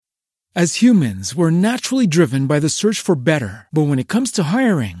As humans, we're naturally driven by the search for better. But when it comes to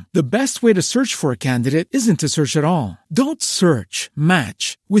hiring, the best way to search for a candidate isn't to search at all. Don't search,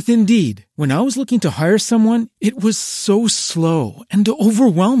 match with Indeed. When I was looking to hire someone, it was so slow and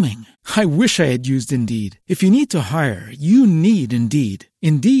overwhelming. I wish I had used Indeed. If you need to hire, you need Indeed.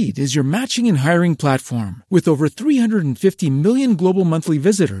 Indeed is your matching and hiring platform with over 350 million global monthly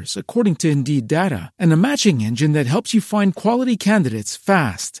visitors, according to Indeed data, and a matching engine that helps you find quality candidates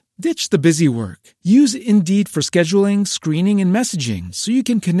fast. Ditch the busy work. Use Indeed for scheduling, screening, and messaging so you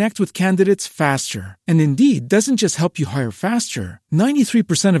can connect with candidates faster. And Indeed doesn't just help you hire faster.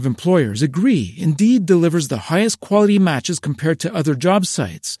 93% of employers agree Indeed delivers the highest quality matches compared to other job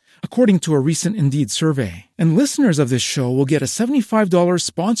sites, according to a recent Indeed survey. And listeners of this show will get a $75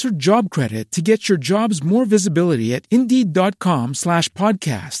 sponsored job credit to get your jobs more visibility at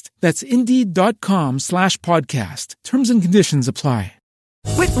Indeed.com/podcast. That's Indeed.com/podcast. Terms and conditions apply.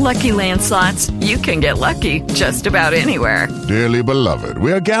 With Lucky Land Slots, you can get lucky just about anywhere. Dearly beloved,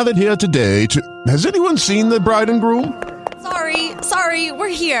 we are gathered here today to... Has anyone seen the bride and groom? Sorry, we're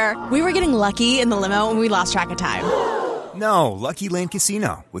here. We were getting lucky in the limo and we lost track of time. No, Lucky Land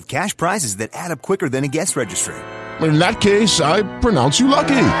Casino, with cash prizes that add up quicker than a guest registry. In that case, I pronounce you lucky.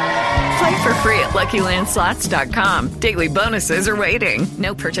 Play for free at LuckyLandSlots.com. Daily bonuses are waiting.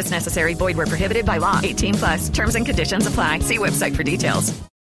 No purchase necessary. Void where prohibited by law. 18+. Terms and conditions apply. See website for details.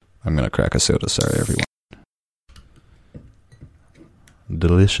 I'm going to crack a soda. Sorry, everyone.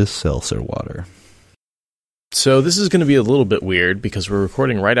 Delicious seltzer water. So this is going to be a little bit weird because we're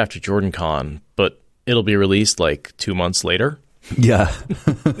recording right after JordanCon, but it'll be released like 2 months later. Yeah.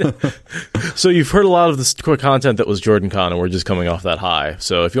 So you've heard a lot of this content that was JordanCon, and we're just coming off that high.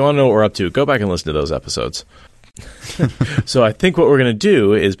 So if you want to know what we're up to, go back and listen to those episodes. So I think what we're going to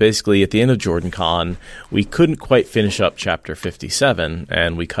do is basically at the end of JordanCon, we couldn't quite finish up Chapter 57,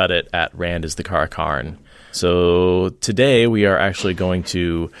 and we cut it at Rand is the Karakarn. So today we are actually going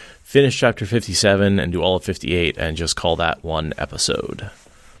to finish Chapter 57 and do all of 58 and just call that one episode.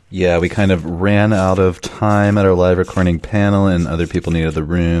 Yeah, we kind of ran out of time at our live recording panel, and other people needed the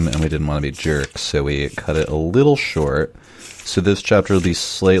room, and we didn't want to be jerks, so we cut it a little short. So this chapter will be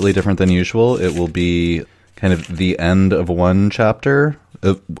slightly different than usual. It will be kind of the end of one chapter.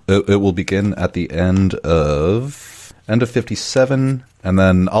 It will begin at the end of 57, and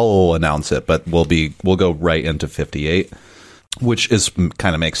then I'll announce it, but we'll go right into 58, which is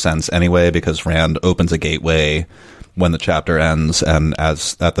kind of makes sense anyway, because Rand opens a gateway when the chapter ends, and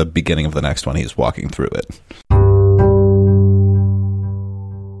as at the beginning of the next one, he's walking through it.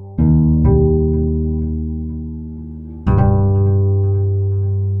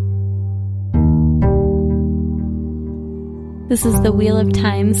 This is the Wheel of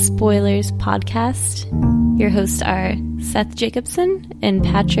Time Spoilers podcast. Your hosts are Seth Jacobson and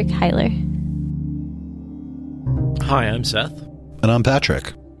Patrick Heiler. Hi, I'm Seth. And I'm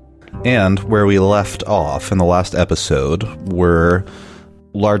Patrick. And where we left off in the last episode were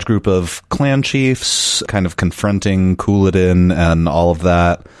a large group of clan chiefs kind of confronting Couladin and all of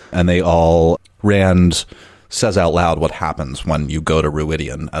that. And Rand says out loud what happens when you go to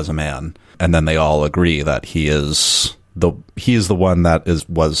Rhuidean as a man. And then they all agree that he is the one that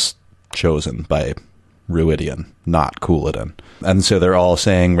was chosen by Rhuidean, not Couladin. And so they're all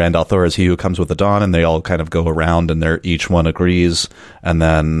saying Rand al'Thor is he who comes with the dawn, and they all kind of go around and each one agrees. And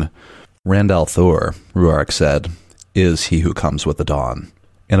then Rand al'Thor, Rhuarc said, is he who comes with the dawn.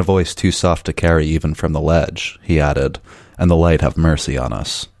 In a voice too soft to carry even from the ledge, he added, and the light have mercy on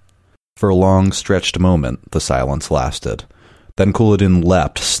us. For a long stretched moment, the silence lasted. Then Couladin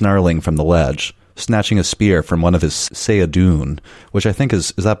leapt, snarling from the ledge, snatching a spear from one of his Sayadun, which I think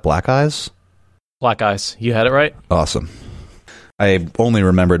is that Black Eyes? Black Eyes. You had it right? Awesome. I only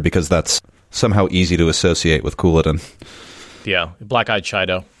remembered because that's somehow easy to associate with Couladin. Yeah, Black-Eyed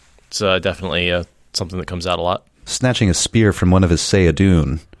Chido. It's definitely something that comes out a lot. Snatching a spear from one of his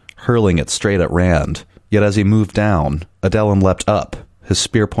Sayadun, hurling it straight at Rand. Yet as he moved down, Adelin leapt up. His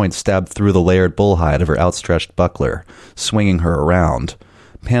spear point stabbed through the layered bullhide of her outstretched buckler, swinging her around.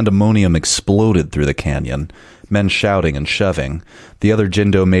 Pandemonium exploded through the canyon, men shouting and shoving. The other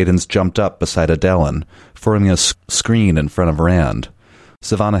Jindo maidens jumped up beside Adelin, forming a screen in front of Rand.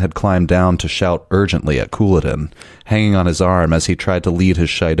 Savannah had climbed down to shout urgently at Couladin, hanging on his arm as he tried to lead his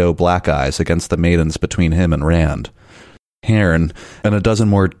Shaido Black Eyes against the maidens between him and Rand. Hairn and a dozen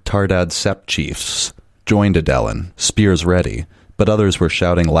more Tardad Sept chiefs joined Adelin, spears ready, but others were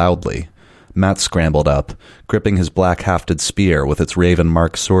shouting loudly. Mat scrambled up, gripping his black-hafted spear with its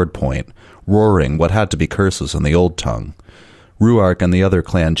raven-marked sword point, roaring what had to be curses in the old tongue. Rhuarc and the other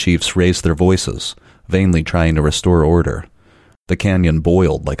clan chiefs raised their voices, vainly trying to restore order. The canyon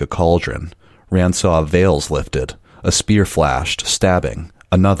boiled like a cauldron. Rand saw veils lifted. A spear flashed, stabbing.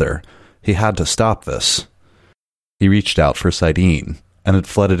 Another. He had to stop this. He reached out for Saidin, and it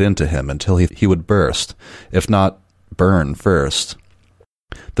flooded into him until he would burst, if not burn first.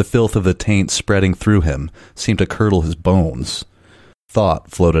 The filth of the taint spreading through him seemed to curdle his bones.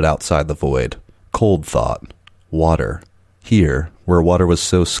 Thought floated outside the void. Cold thought. Water. Here, where water was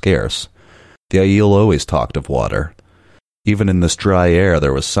so scarce. The Aiel always talked of water. Even in this dry air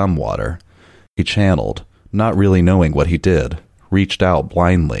there was some water. He channeled, not really knowing what he did, reached out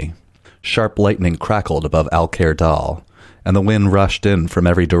blindly. Sharp lightning crackled above Alcair Dal, and the wind rushed in from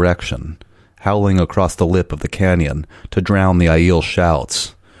every direction, howling across the lip of the canyon to drown the Aiel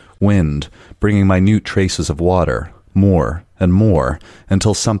shouts. Wind, bringing minute traces of water, more and more,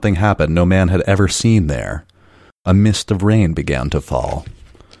 until something happened no man had ever seen there. A mist of rain began to fall.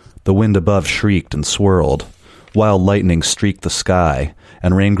 The wind above shrieked and swirled. Wild lightning streaked the sky,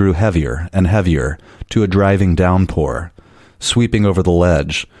 and rain grew heavier and heavier to a driving downpour, sweeping over the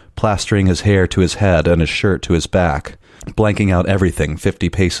ledge, plastering his hair to his head and his shirt to his back, blanking out everything 50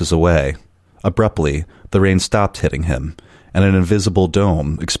 paces away. Abruptly, the rain stopped hitting him, and an invisible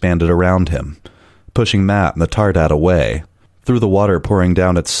dome expanded around him, pushing Matt and the Tardat away. Through the water pouring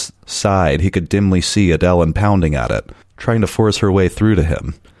down its side, he could dimly see Adelin pounding at it, trying to force her way through to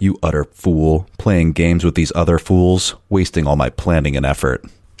him. You utter fool, playing games with these other fools, wasting all my planning and effort.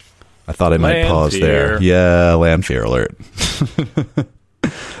 I thought I might pause there. Yeah, Lanfear alert.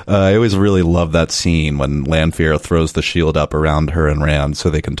 I always really love that scene when Lanfear throws the shield up around her and Rand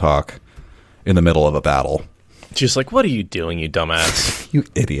so they can talk in the middle of a battle. She's like, what are you doing, you dumbass? You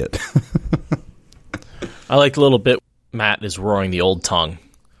idiot. I like the little bit Matt is roaring the old tongue,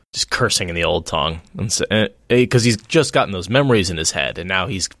 just cursing in the old tongue, because he's just gotten those memories in his head, and now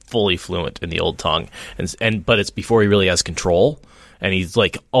he's fully fluent in the old tongue, but it's before he really has control, and he's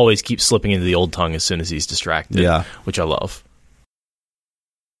like always keeps slipping into the old tongue as soon as he's distracted, which I love.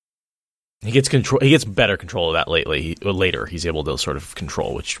 He gets better control of that later. He's able to sort of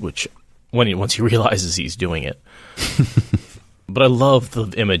control which once he realizes he's doing it. But I love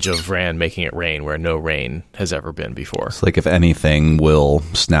the image of Rand making it rain where no rain has ever been before. It's like if anything will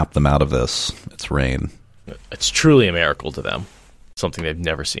snap them out of this, it's rain. It's truly a miracle to them. Something they've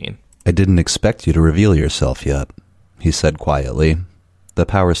never seen. I didn't expect you to reveal yourself yet, he said quietly. The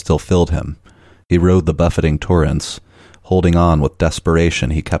power still filled him. He rode the buffeting torrents. Holding on with desperation,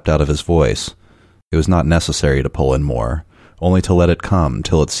 he kept out of his voice. It was not necessary to pull in more, only to let it come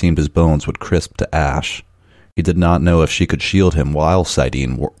till it seemed his bones would crisp to ash. He did not know if she could shield him while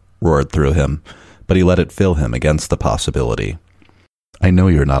Saidin roared through him, but he let it fill him against the possibility. I know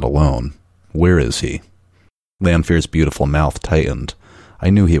you're not alone. Where is he? Lanfear's beautiful mouth tightened. I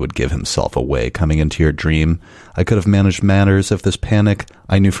knew he would give himself away coming into your dream. I could have managed matters if this panic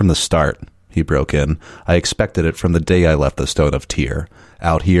I knew from the start, he broke in. I expected it from the day I left the Stone of Tyr.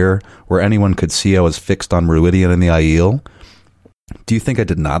 Out here, where anyone could see I was fixed on Ruidian and the Aiel. Do you think I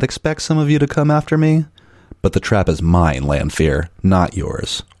did not expect some of you to come after me? But the trap is mine, Lanfear, not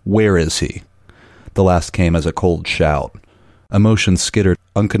yours. Where is he? The last came as a cold shout. Emotion skittered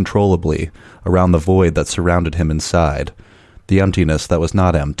uncontrollably around the void that surrounded him inside. The emptiness that was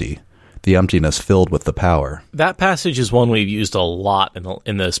not empty. The emptiness filled with the power. That passage is one we've used a lot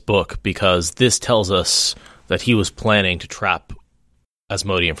in this book because this tells us that he was planning to trap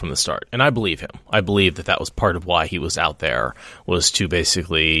Asmodean from the start. And I believe him. I believe that was part of why he was out there, was to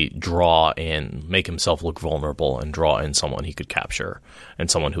basically draw in, make himself look vulnerable and draw in someone he could capture and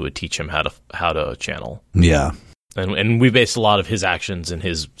someone who would teach him how to channel. Yeah. And we based a lot of his actions and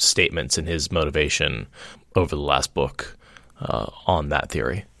his statements and his motivation over the last book on that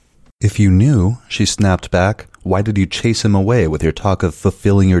theory. If you knew, she snapped back, why did you chase him away with your talk of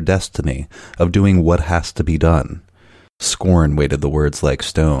fulfilling your destiny, of doing what has to be done? Scorn weighted the words like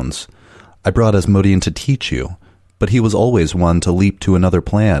stones. I brought Asmodean to teach you, but he was always one to leap to another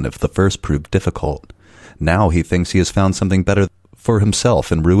plan if the first proved difficult. Now he thinks he has found something better for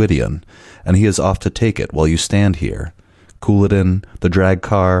himself in Ruidian, and he is off to take it while you stand here. Couladin, the drag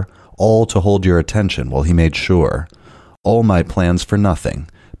car, all to hold your attention while he made sure. All my plans for nothing,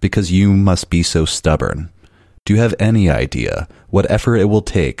 because you must be so stubborn. Do you have any idea what effort it will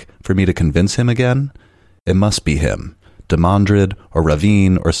take for me to convince him again? It must be him. Demandred or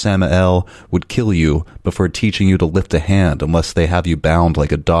Ravine or Samael would kill you before teaching you to lift a hand unless they have you bound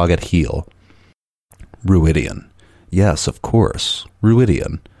like a dog at heel. Ruidian. Yes, of course.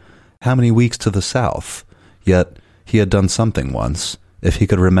 Ruidian. How many weeks to the south? Yet he had done something once, if he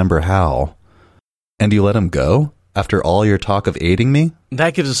could remember how. And you let him go? After all your talk of aiding me?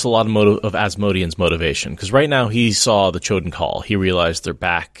 That gives us a lot of Asmodean's motivation, because right now he saw the Choden Call. He realized they're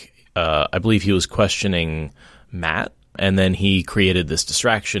back. I believe he was questioning Matt, and then he created this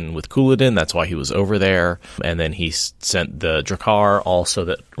distraction with Couladin. That's why he was over there. And then he sent the Drakkar also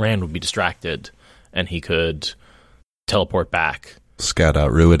that Rand would be distracted, and he could teleport back. Scout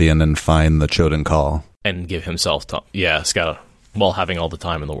out Ruidian and find the Choden Call. And give himself time. Yeah, scout while having all the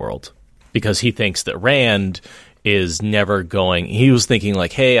time in the world. Because he thinks that Rand is never going... He was thinking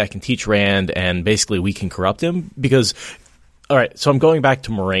like, hey, I can teach Rand and basically we can corrupt him. Because, all right, so I'm going back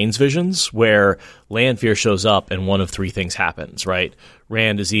to Moiraine's visions where Lanfear shows up and one of three things happens, right?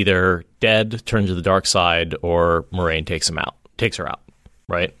 Rand is either dead, turned to the dark side, or Moiraine takes her out,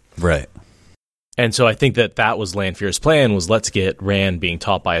 right? Right. And so I think that was Lanfear's plan, was let's get Rand being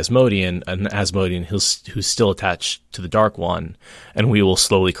taught by Asmodean, an Asmodean who's still attached to the Dark One, and we will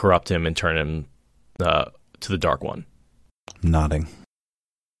slowly corrupt him and turn him to the Dark One. Nodding.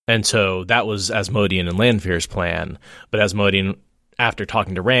 And so that was Asmodean and Lanfear's plan, but Asmodean, after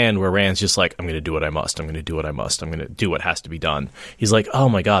talking to Rand, where Rand's just like, I'm going to do what I must, I'm going to do what I must, I'm going to do what has to be done. He's like, oh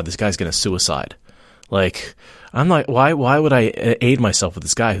my god, this guy's going to suicide. Like, I'm like, why would I aid myself with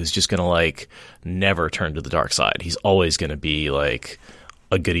this guy who's just going to, like, never turn to the dark side? He's always going to be, like,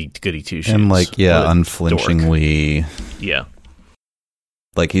 a goody two-shoes. And, like, yeah, unflinchingly... Dork. Yeah.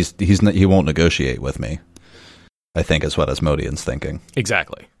 Like, he won't negotiate with me, I think is what Asmodean's thinking.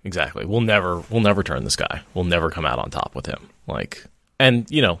 Exactly. We'll never turn this guy. We'll never come out on top with him. Like, and,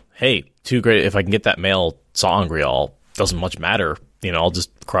 you know, hey, too great, if I can get that male sa'angreal, doesn't much matter. You know, I'll just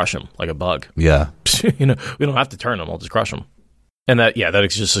crush him like a bug. Yeah. You know, we don't have to turn him. I'll just crush him. And that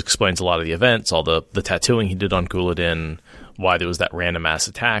just explains a lot of the events, all the tattooing he did on Couladin, why there was that random ass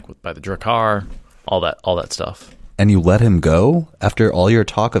attack by the Drakkar, all that stuff. And you let him go after all your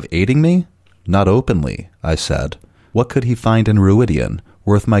talk of aiding me? Not openly, I said. What could he find in Ruidian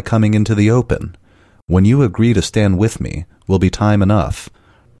worth my coming into the open? When you agree to stand with me, will be time enough.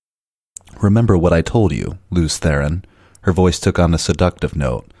 Remember what I told you, Lews Therin. Her voice took on a seductive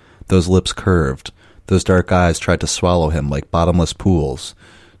note. Those lips curved. Those dark eyes tried to swallow him like bottomless pools.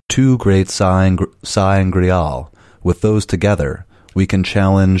 Two great sa'angreal. With those together, we can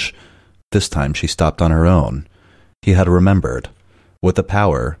challenge... This time she stopped on her own. He had remembered. With the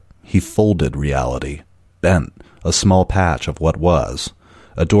power, he folded reality. Bent, a small patch of what was.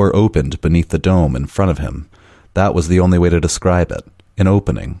 A door opened beneath the dome in front of him. That was the only way to describe it. An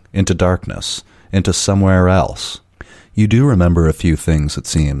opening, into darkness, into somewhere else. You do remember a few things, it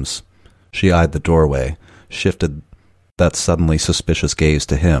seems. She eyed the doorway, shifted that suddenly suspicious gaze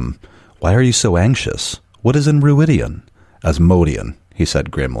to him. Why are you so anxious? What is in Ruidian? Asmodean, he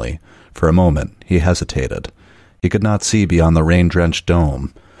said grimly. For a moment, he hesitated. He could not see beyond the rain-drenched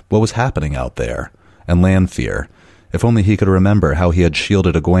dome. What was happening out there? And Lanfear. If only he could remember how he had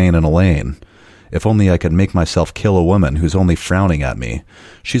shielded Egwene and Elaine. If only I could make myself kill a woman who's only frowning at me.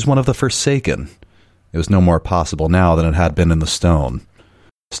 She's one of the Forsaken. It was no more possible now than it had been in the stone.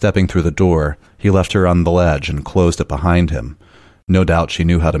 Stepping through the door, he left her on the ledge and closed it behind him. No doubt she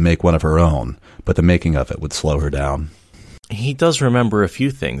knew how to make one of her own, but the making of it would slow her down. He does remember a few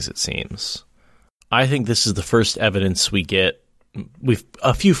things, it seems. I think this is the first evidence we get.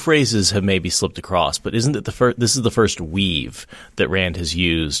 A few phrases have maybe slipped across, but isn't it this is the first weave that Rand has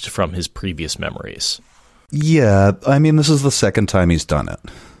used from his previous memories? Yeah, I mean, this is the second time he's done it.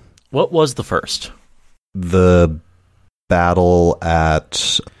 What was the first? The battle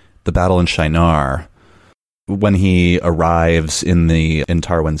in Shinar, when he arrives in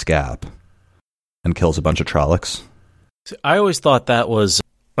Tarwin's Gap and kills a bunch of Trollocs. I always thought that was...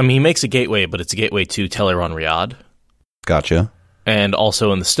 I mean, he makes a gateway, but it's a gateway to Tel'aran'rhiod. Gotcha. And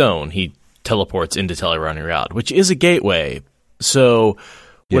also in the stone, he teleports into Tel'aran'rhiod, which is a gateway. So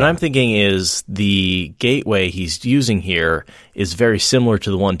what I'm thinking is the gateway he's using here is very similar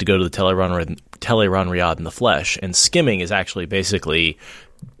to the one to go to the Tel'aran'rhiod in the flesh. And skimming is actually basically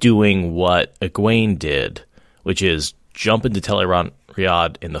doing what Egwene did, which is jump into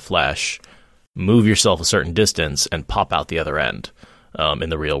Tel'aran'rhiod in the flesh, move yourself a certain distance, and pop out the other end in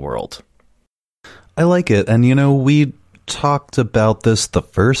the real world. I like it. And, you know, we talked about this the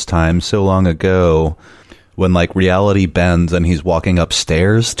first time so long ago when, like, reality bends and he's walking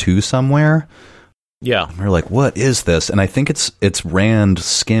upstairs to somewhere. Yeah. And we're like, what is this? And I think it's Rand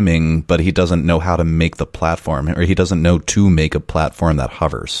skimming, but he doesn't know how to make the platform, or he doesn't know to make a platform that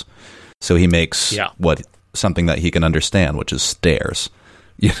hovers. So he makes something that he can understand, which is stairs.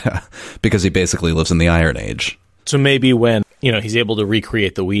 Yeah, because he basically lives in the Iron Age. So maybe when, you know, he's able to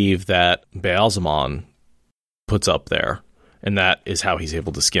recreate the weave that Baalzamon puts up there, and that is how he's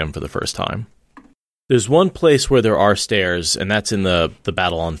able to skim for the first time. There's one place where there are stairs, and that's in the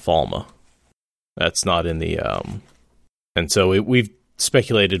battle on Falma. That's not in the... And so we've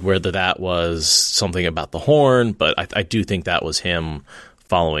speculated whether that was something about the horn, but I do think that was him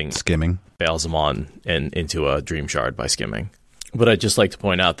following... Skimming. Baalzamon and into a dream shard by skimming. But I'd just like to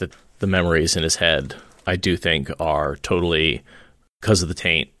point out that the memories in his head, I do think, are totally, because of the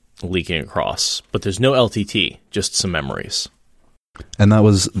taint, leaking across. But there's no LTT, just some memories. And that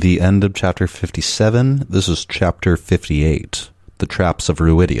was the end of Chapter 57. This is Chapter 58, The Traps of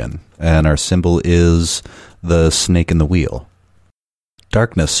Ruidian. And our symbol is the snake in the wheel.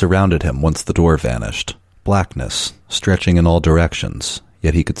 Darkness surrounded him once the door vanished. Blackness, stretching in all directions,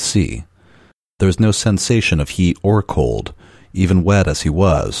 yet he could see. There was no sensation of heat or cold. Even wet as he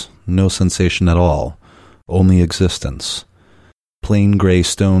was, no sensation at all. Only existence. Plain gray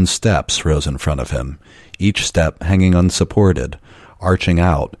stone steps rose in front of him, each step hanging unsupported, arching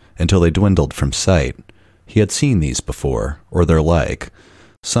out until they dwindled from sight. He had seen these before, or their like.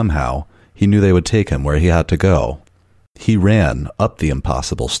 Somehow, he knew they would take him where he had to go. He ran up the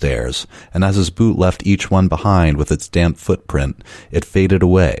impossible stairs, and as his boot left each one behind with its damp footprint, it faded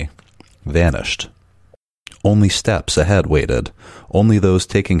away, vanished. Only steps ahead waited, only those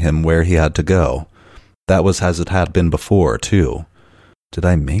taking him where he had to go. That was as it had been before, too. Did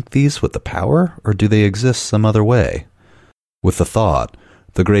I make these with the power, or do they exist some other way? With the thought,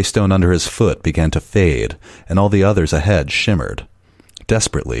 the gray stone under his foot began to fade, and all the others ahead shimmered.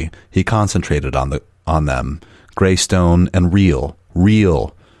 Desperately, he concentrated on them. Gray stone and real.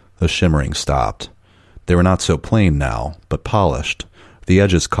 The shimmering stopped. They were not so plain now, but polished, the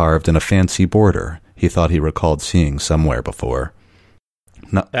edges carved in a fancy border he thought he recalled seeing somewhere before.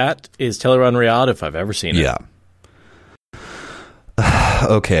 That is Teleron Riyadh if I've ever seen it. Yeah.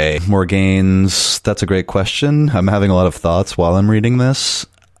 Okay, Morgaines, that's a great question. I'm having a lot of thoughts while I'm reading this.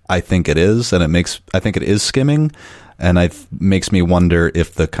 I think it is, and I think it is skimming, and it makes me wonder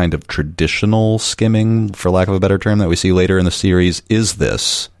if the kind of traditional skimming, for lack of a better term, that we see later in the series is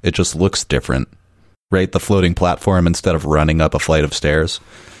this. It just looks different, right? The floating platform instead of running up a flight of stairs.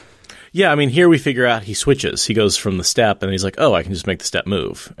 Yeah, I mean, here we figure out he switches. He goes from the step, and he's like, oh, I can just make the step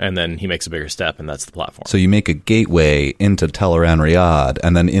move. And then he makes a bigger step, and that's the platform. So you make a gateway into Teleran Riyadh,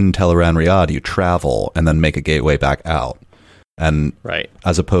 and then in Teleran Riyadh you travel, and then make a gateway back out. And right.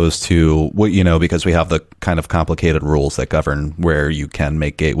 As opposed to, because we have the kind of complicated rules that govern where you can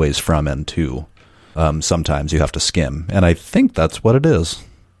make gateways from and to. Sometimes you have to skim. And I think that's what it is.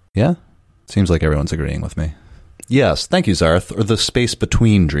 Yeah? Seems like everyone's agreeing with me. Yes, thank you, Zarth. Or the space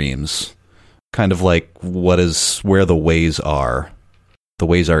between dreams. Kind of like where the ways are. The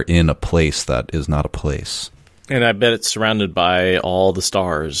ways are in a place that is not a place. And I bet it's surrounded by all the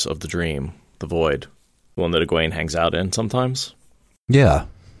stars of the dream, the void. The one that Egwene hangs out in sometimes. Yeah,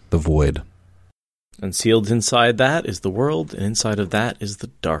 the void. And sealed inside that is the world, and inside of that is the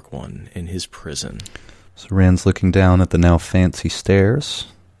Dark One in his prison. So Rand's looking down at the now fancy stairs.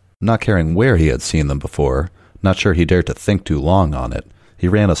 Not caring where he had seen them before. Not sure he dared to think too long on it. He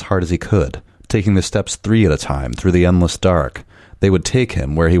ran as hard as he could, taking the steps 3 at a time through the endless dark. They would take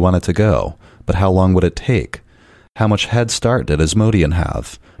him where he wanted to go, but how long would it take? How much head start did Asmodean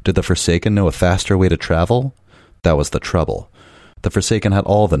have? Did the Forsaken know a faster way to travel? That was the trouble. The Forsaken had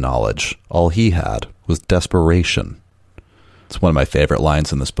all the knowledge. All he had was desperation. It's one of my favorite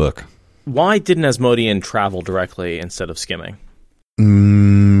lines in this book. Why didn't Asmodean travel directly instead of skimming?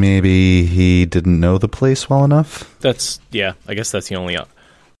 Maybe he didn't know the place well enough? I guess that's the only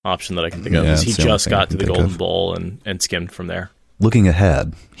option that I can think of. He just got to the Golden Bowl and skimmed from there. Looking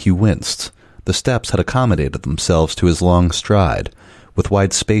ahead, he winced. The steps had accommodated themselves to his long stride, with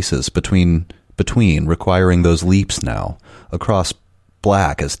wide spaces between requiring those leaps now, across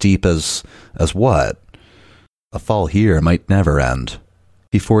black as deep as what? A fall here might never end.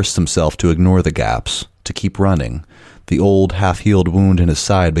 He forced himself to ignore the gaps, to keep running. The old, half-healed wound in his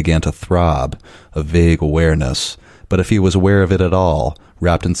side began to throb, a vague awareness. But if he was aware of it at all,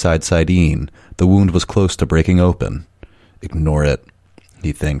 wrapped inside Sidene, the wound was close to breaking open. Ignore it,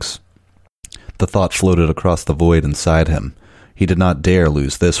 he thinks. The thought floated across the void inside him. He did not dare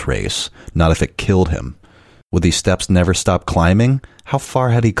lose this race, not if it killed him. Would these steps never stop climbing? How far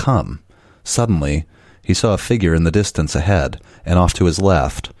had he come? Suddenly, he saw a figure in the distance ahead, and off to his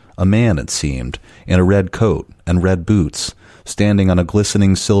left. A man, it seemed, in a red coat and red boots, standing on a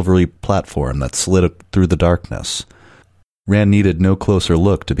glistening silvery platform that slid through the darkness. Rand needed no closer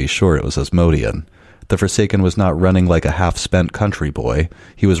look to be sure it was Asmodean. The Forsaken was not running like a half-spent country boy.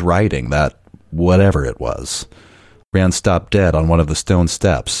 He was riding that whatever it was. Rand stopped dead on one of the stone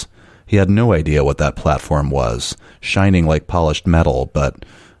steps. He had no idea what that platform was, shining like polished metal, but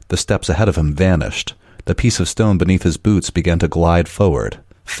the steps ahead of him vanished. The piece of stone beneath his boots began to glide forward,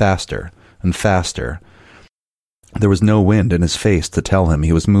 faster and faster. There was no wind in his face to tell him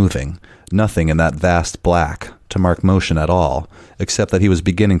he was moving, nothing in that vast black to mark motion at all, except that he was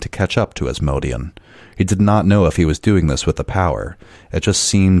beginning to catch up to Asmodean. He did not know if he was doing this with the power. It just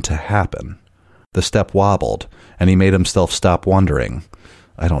seemed to happen. The step wobbled, and he made himself stop wondering.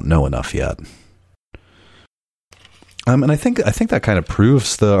 I don't know enough yet. And I think that kind of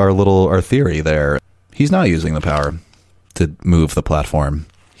proves our theory there. He's not using the power to move the platform.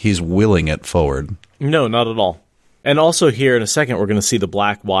 He's willing it forward. No, not at all. And also here in a second, we're going to see the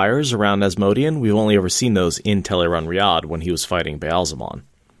black wires around Asmodean. We've only ever seen those in Tel'aran'rhiod when he was fighting Baalzamon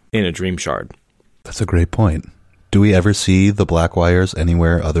in a dream shard. That's a great point. Do we ever see the black wires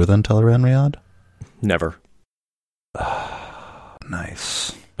anywhere other than Tel'aran'rhiod? Never.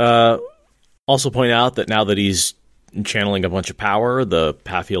 Nice. Also point out that now that he's channeling a bunch of power, the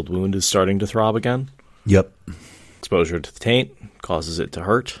Pathfield wound is starting to throb again. Yep. Exposure to the taint causes it to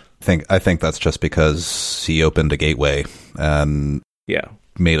hurt. I think that's just because he opened a gateway and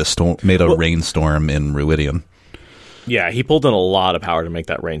made a rainstorm in Ruidian. Yeah, he pulled in a lot of power to make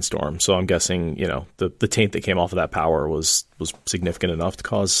that rainstorm. So I'm guessing, the taint that came off of that power was significant enough to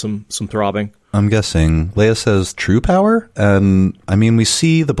cause some throbbing. I'm guessing. Leia says true power, and I mean we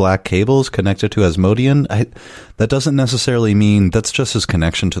see the black cables connected to Asmodean. That doesn't necessarily mean that's just his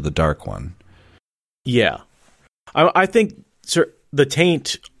connection to the Dark One. Yeah, I think the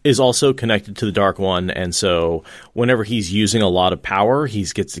taint is also connected to the Dark One, and so whenever he's using a lot of power,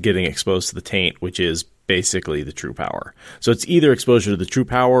 he's getting exposed to the taint, which is basically the true power. So it's either exposure to the true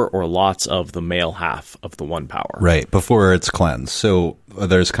power or lots of the male half of the one power. Right, before it's cleansed. So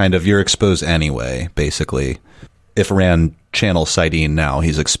there's you're exposed anyway, basically. If Rand channels Saidin now,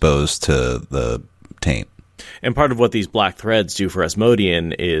 he's exposed to the taint. And part of what these black threads do for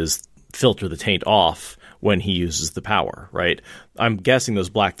Asmodean is filter the taint off when he uses the power, right? I'm guessing those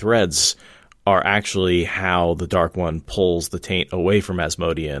black threads are actually how the Dark One pulls the taint away from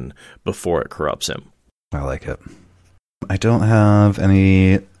Asmodean before it corrupts him. I like it. I don't have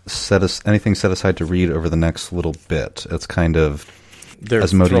anything set aside to read over the next little bit. It's kind of they're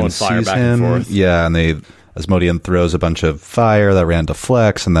Asmodean fire sees back him. And forth. Yeah, and Asmodean throws a bunch of fire that Rand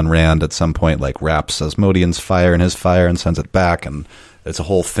deflects, and then Rand at some point wraps Asmodean's fire in his fire and sends it back, and it's a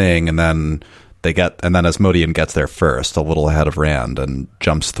whole thing. And then Asmodean gets there first, a little ahead of Rand, and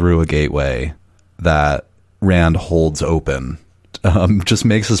jumps through a gateway that Rand holds open. Just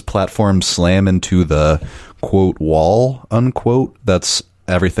makes his platform slam into the quote wall unquote that's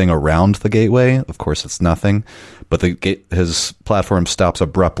everything around the gateway. Of course it's nothing, but his platform stops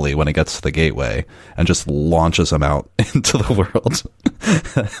abruptly when it gets to the gateway and just launches him out into the world.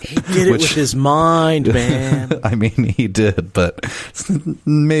 He did it with his mind, man. I mean, he did, but it's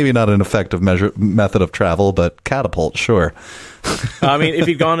maybe not an effective method of travel, but catapult, sure. I mean, if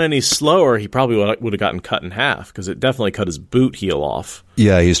he'd gone any slower, he probably would have gotten cut in half, because it definitely cut his boot heel off.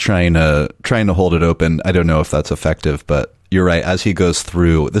 Yeah, he's trying to hold it open. I don't know if that's effective, but you're right. As he goes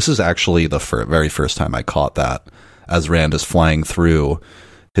through, this is actually the very first time I caught that. As Rand is flying through,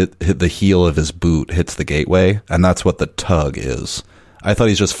 hit the heel of his boot hits the gateway, and that's what the tug is. I thought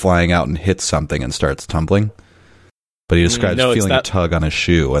he's just flying out and hits something and starts tumbling, but he describes feeling a tug on his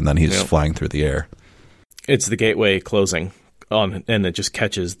shoe, and then he's flying through the air. It's the gateway closing on, and it just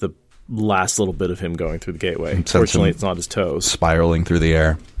catches the last little bit of him going through the gateway. Fortunately, it's not his toes. Spiraling through the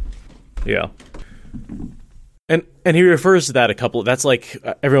air. Yeah. And he refers to that that's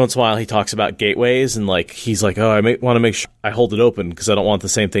every once in a while he talks about gateways, and he's like, I want to make sure I hold it open because I don't want the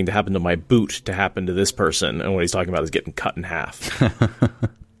same thing to happen to my boot to happen to this person. And what he's talking about is getting cut in half.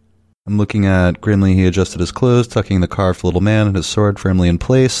 I'm looking at Grinley. He adjusted his clothes, tucking the carved little man and his sword firmly in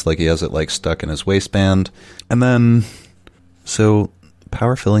place, like he has it stuck in his waistband. And then, so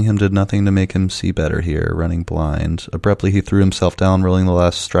power filling him did nothing to make him see better here, running blind. Abruptly he threw himself down, rolling the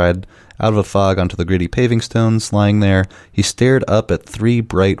last stride out of a fog onto the gritty paving stones. Lying there, he stared up at 3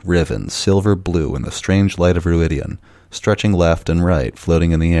 bright rivens, silver blue in the strange light of Ruidian, stretching left and right,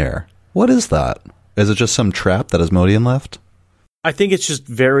 floating in the air. What is that? Is it just some trap that Asmodean left? I think it's just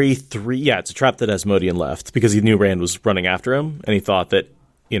it's a trap that Asmodean left, because he knew Rand was running after him, and he thought that,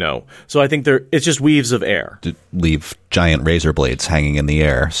 so I think it's just weaves of air. To leave giant razor blades hanging in the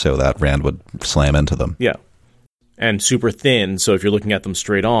air so that Rand would slam into them. Yeah. And super thin, so if you're looking at them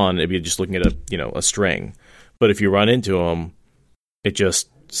straight on, it'd be just looking at a string. But if you run into them, it just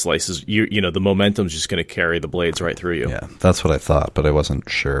slices the momentum's just going to carry the blades right through you. Yeah, that's what I thought, but I wasn't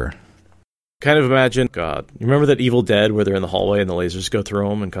sure. Kind of imagine, God, you remember that Evil Dead where they're in the hallway and the lasers go through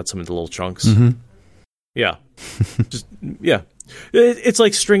them and cuts them into little chunks? Mm-hmm. Yeah. Just, yeah. It's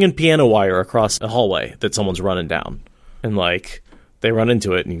like stringing piano wire across a hallway that someone's running down. And, like, they run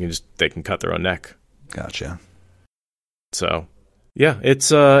into it, and they can cut their own neck. Gotcha. So, yeah,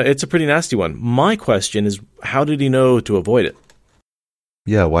 it's a pretty nasty one. My question is, how did he know to avoid it?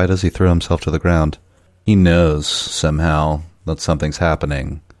 Yeah, why does he throw himself to the ground? He knows somehow that something's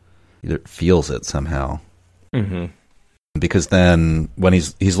happening. He feels it somehow. Mm-hmm. Because then when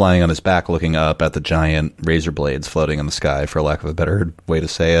he's lying on his back looking up at the giant razor blades floating in the sky, for lack of a better way to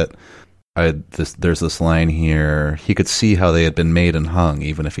say it, there's this line here, he could see how they had been made and hung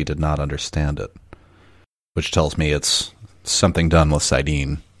even if he did not understand it. Which tells me it's something done with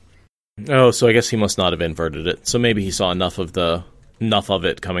Saidin. Oh, so I guess he must not have inverted it. So maybe he saw enough of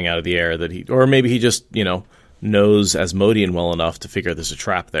it coming out of the air that or maybe he just, knows Asmodean well enough to figure there's a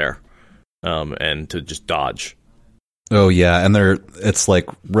trap there, and to just dodge. Oh yeah, and it's like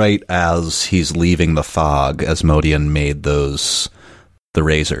right as he's leaving the fog, Asmodean made the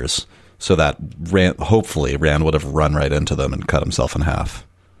razors, so that hopefully Rand would have run right into them and cut himself in half.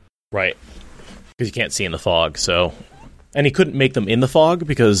 Right. Because you can't see in the fog, so... And he couldn't make them in the fog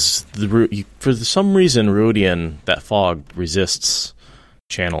because for some reason, Ruidian, that fog resists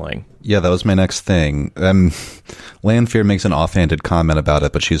channeling. Yeah, that was my next thing. Lanfear makes an offhanded comment about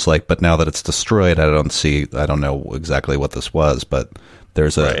it, but she's like, but now that it's destroyed, I don't know exactly what this was, but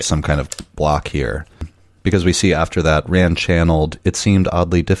there's some kind of block here. Because we see after that, Rand channeled, it seemed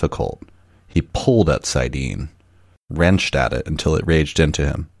oddly difficult. He pulled at Saidin, wrenched at it until it raged into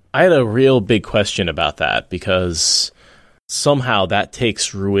him. I had a real big question about that because somehow that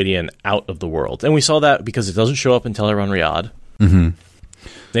takes Ruidian out of the world. And we saw that because it doesn't show up in Tel'aran'rhiod. Mm-hmm.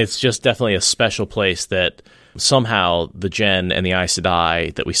 It's just definitely a special place that somehow the Jinn and the Aes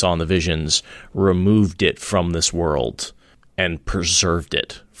Sedai that we saw in the visions removed it from this world and preserved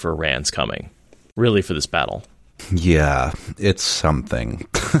it for Rand's coming. Really for this battle. Yeah, it's something.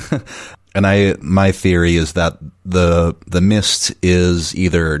 And my theory is that the mist is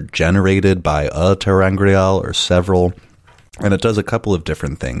either generated by a ter'angreal or several, and it does a couple of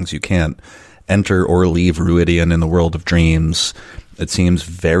different things. You can't enter or leave Ruidian in the world of dreams. It seems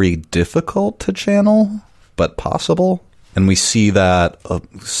very difficult to channel, but possible. And we see that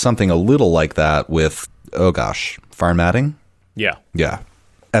something a little like that with, Farmatting? Yeah. Yeah.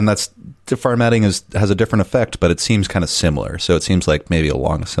 And Farmatting has a different effect, but it seems kind of similar. So it seems like maybe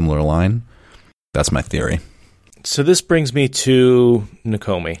along a similar line. That's my theory. So this brings me to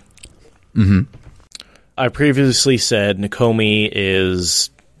Nakomi. Mm-hmm. I previously said Nakomi is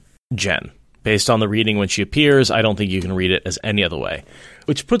Jen. Based on the reading when she appears, I don't think you can read it as any other way.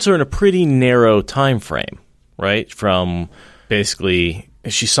 Which puts her in a pretty narrow time frame, right? From basically,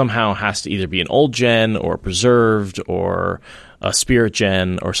 she somehow has to either be an old Jen or preserved or a spirit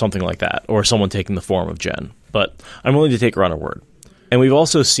Jen or something like that, or someone taking the form of Jen. But I'm willing to take her on her word. And we've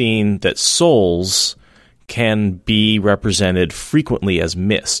also seen that souls can be represented frequently as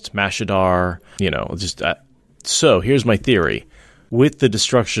mist. Mashadar, So here's my theory. With the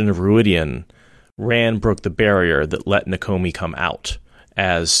destruction of Ruidian, Rand broke the barrier that let Nakomi come out,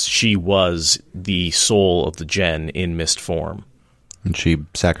 as she was the soul of the Jen in mist form. And she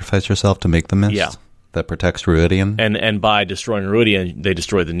sacrificed herself to make the mist? Yeah. That protects Ruidian? And by destroying Ruidian, they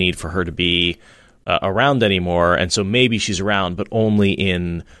destroy the need for her to be around anymore, and so maybe she's around, but only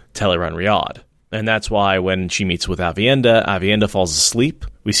in Tel'aran'rhiod. And that's why when she meets with Aviendha falls asleep.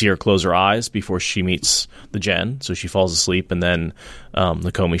 We see her close her eyes before she meets the Jen, so she falls asleep, and then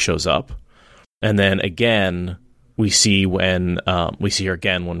Nakomi shows up. And then again, we see her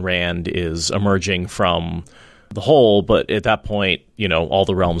again when Rand is emerging from the hole, but at that point, all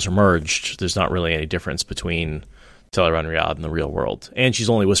the realms are merged. There's not really any difference between Tel'aran'rhiod and the real world. And she's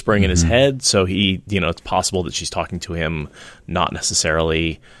only whispering in his head, so it's possible that she's talking to him, not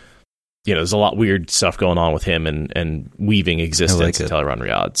necessarily... there's a lot of weird stuff going on with him and weaving existence in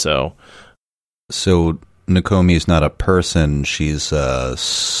Tel'aran'rhiod. So Nakomi is not a person; she's a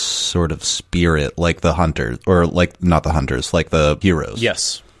sort of spirit, like the hunters, or like not the hunters, like the heroes.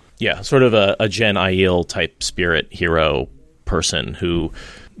 Yes, yeah, sort of a Jen Aiel type spirit hero person who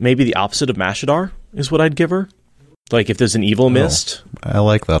maybe the opposite of Mashadar is what I'd give her. Like if there's an evil mist, I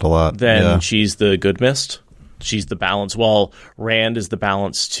like that a lot. Then she's the good mist. She's the balance. Well, Rand is the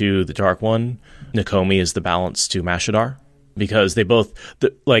balance to the Dark One. Nakomi is the balance to Mashadar. Because they both...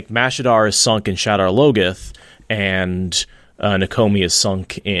 Mashadar is sunk in Shadar Logoth, and Nakomi is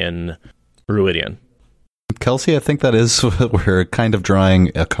sunk in Ruidian. Kelsey, I think that is... We're kind of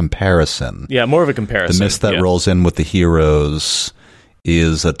drawing a comparison. Yeah, more of a comparison. The mist that rolls in with the heroes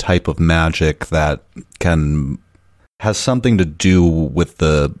is a type of magic that has something to do with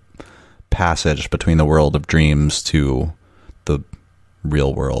the passage between the world of dreams to the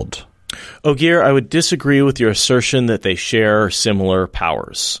real world. Ogier, I would disagree with your assertion that they share similar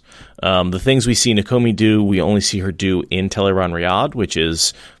powers. The things we see Nakomi do, we only see her do in Teleron Riyadh, which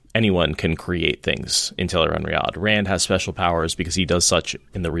is anyone can create things in Teleron Riyadh. Rand has special powers because he does such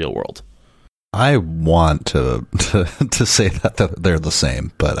in the real world. I want to say that they're the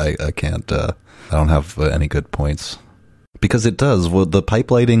same, but I can't. I don't have any good points. Because it does. Well, the pipe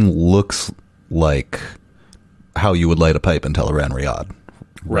lighting looks like how you would light a pipe in Teleron Riyadh.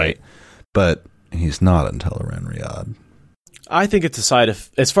 Right. But he's not in Teleron Riyadh. I think it's a side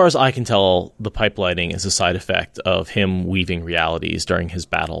effect. As far as I can tell, the pipe lighting is a side effect of him weaving realities during his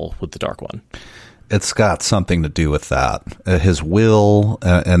battle with the Dark One. It's got something to do with that. His will,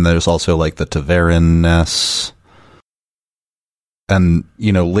 and there's also like the Ta'veren-ness. And,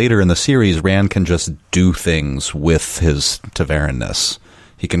 you know, later in the series, Rand can just do things with his Ta'veren-ness.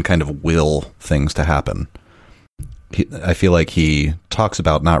 He can kind of will things to happen. I feel like he talks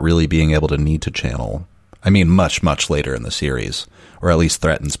about not really being able to need to channel. I mean, much, much later in the series, or at least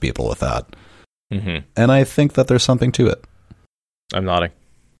threatens people with that. Mm-hmm. And I think that there's something to it. I'm nodding.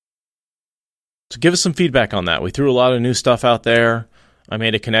 So give us some feedback on that. We threw a lot of new stuff out there. I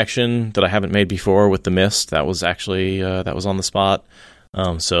made a connection that I haven't made before with the Mist. That was actually that was on the spot.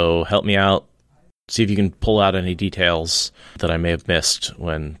 So help me out. See if you can pull out any details that I may have missed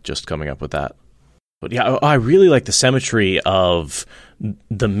when just coming up with that. But yeah, I really like the symmetry of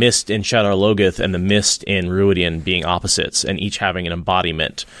the Mist in Shadar Logoth and the Mist in Rhuidean being opposites, and each having an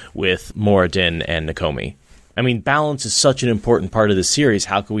embodiment with Moradin and Nakomi. I mean, balance is such an important part of this series.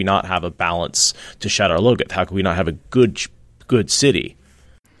 How could we not have a balance to Shadar Logoth? How could we not have a good city?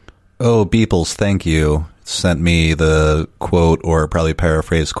 Oh, Beeples, thank you. Sent me the quote, or probably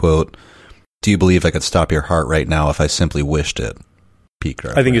paraphrase quote. Do you believe I could stop your heart right now if I simply wished it? Peak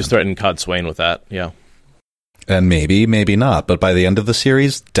reference. I think he was threatening Cod Swain with that, yeah. And maybe not, but by the end of the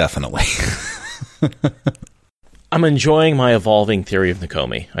series, definitely. I'm enjoying my evolving theory of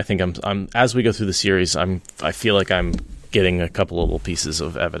Nakomi. I think I'm as we go through the series, I feel like I'm getting a couple of little pieces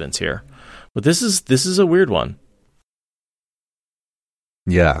of evidence here. But this is a weird one.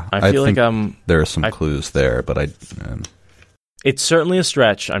 Yeah, I feel like there are some clues there, but it's certainly a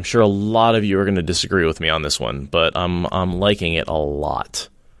stretch. I'm sure a lot of you are going to disagree with me on this one, but I'm liking it a lot.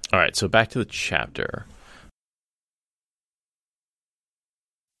 All right, so back to the chapter.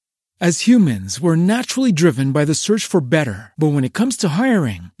 As humans, we're naturally driven by the search for better. But when it comes to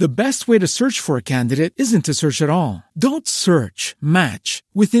hiring, the best way to search for a candidate isn't to search at all. Don't search, match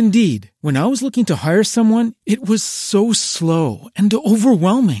with Indeed. When I was looking to hire someone, it was so slow and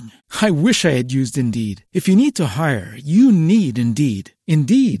overwhelming. I wish I had used Indeed. If you need to hire, you need Indeed.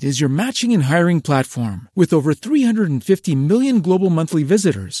 Indeed is your matching and hiring platform with over 350 million global monthly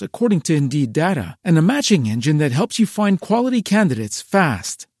visitors, according to Indeed data, and a matching engine that helps you find quality candidates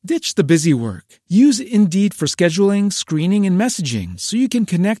fast. Ditch the busy work. Use Indeed for scheduling, screening, and messaging so you can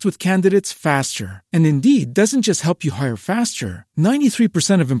connect with candidates faster. And Indeed doesn't just help you hire faster.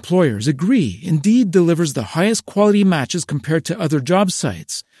 93% of employers agree Indeed delivers the highest quality matches compared to other job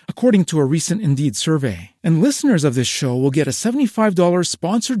sites, according to a recent Indeed survey. And listeners of this show will get a $75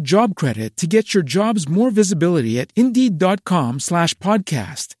 sponsored job credit to get your jobs more visibility at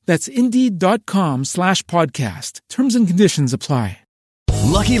Indeed.com/podcast. That's Indeed.com/podcast. Terms and conditions apply.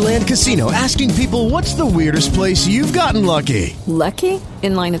 Lucky Land Casino, asking people, what's the weirdest place you've gotten lucky? Lucky?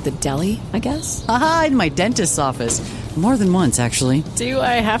 In line at the deli, I guess? Aha, in my dentist's office. More than once, actually. Do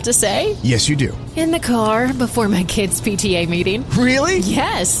I have to say? Yes, you do. In the car before my kids' PTA meeting. Really?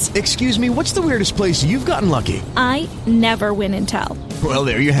 Yes. Excuse me, what's the weirdest place you've gotten lucky? I never win and tell. Well,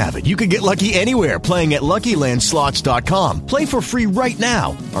 there you have it. You can get lucky anywhere, playing at LuckyLandSlots.com. Play for free right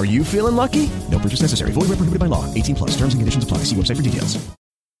now. Are you feeling lucky? No purchase necessary. Void where prohibited by law. 18+. Terms and conditions apply. See website for details.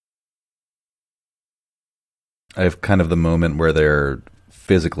 I have kind of the moment where they're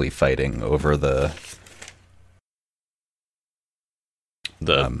physically fighting over the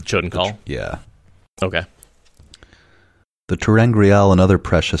Choden Call? Yeah. Okay. The Terengrial and other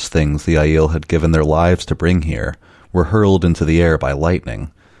precious things the Aiel had given their lives to bring here were hurled into the air by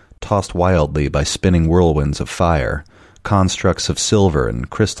lightning, tossed wildly by spinning whirlwinds of fire, constructs of silver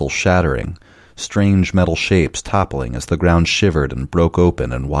and crystal shattering, strange metal shapes toppling as the ground shivered and broke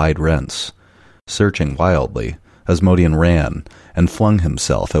open in wide rents. Searching wildly, Asmodean ran and flung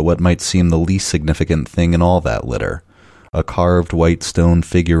himself at what might seem the least significant thing in all that litter, a carved white stone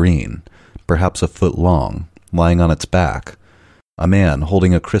figurine, perhaps a foot long, lying on its back, a man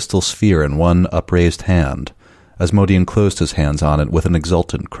holding a crystal sphere in one upraised hand. Asmodean closed his hands on it with an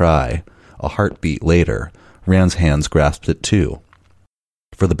exultant cry. A heartbeat later, Rand's hands grasped it too.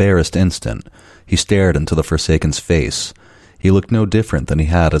 For the barest instant, he stared into the Forsaken's face. He looked no different than he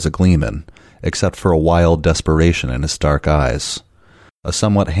had as a Gleeman, except for a wild desperation in his dark eyes. A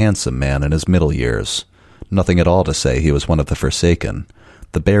somewhat handsome man in his middle years. Nothing at all to say he was one of the Forsaken.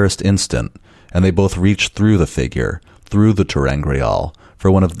 The barest instant, and they both reached through the figure, through the ter'angreal,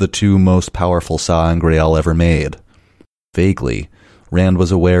 for one of the two most powerful sa'angreal ever made. Vaguely, Rand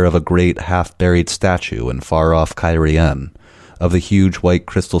was aware of a great half-buried statue in far-off Cairhien, of the huge white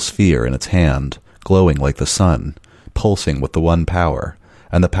crystal sphere in its hand, glowing like the sun, pulsing with the one power,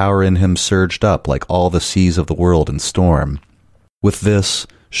 and the power in him surged up like all the seas of the world in storm. With this,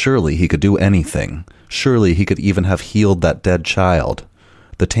 surely he could do anything. Surely he could even have healed that dead child.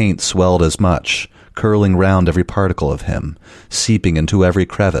 The taint swelled as much, curling round every particle of him, seeping into every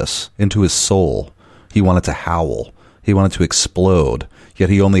crevice, into his soul. He wanted to howl. He wanted to explode,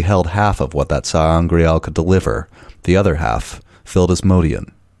 yet he only held half of what that sa'angreal could deliver. The other half filled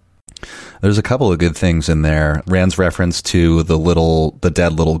Asmodean. There's a couple of good things in there. Rand's reference to the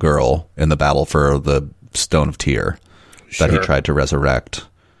dead little girl in the battle for the Stone of Tyr that he tried to resurrect.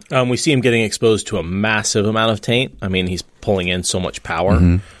 We see him getting exposed to a massive amount of taint. I mean, he's pulling in so much power.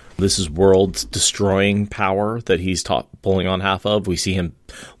 Mm-hmm. This is world-destroying power that he's pulling on half of. We see him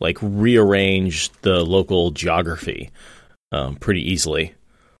rearrange the local geography pretty easily.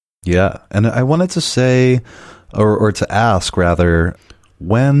 Yeah, and I wanted to say, or to ask rather,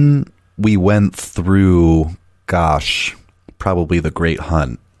 when we went through, probably the Great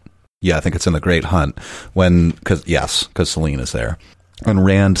Hunt. Yeah, I think it's in the Great Hunt. Because Selene is there. And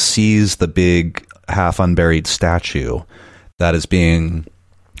Rand sees the big half-unburied statue that is being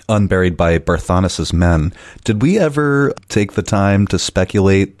unburied by Barthanes' men. Did we ever take the time to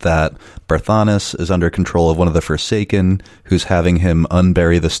speculate that Barthanes is under control of one of the Forsaken, who's having him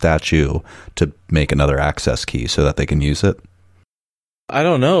unbury the statue to make another access key so that they can use it? I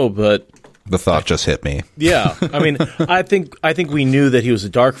don't know, but the thought just hit me. Yeah, I mean, I think we knew that he was a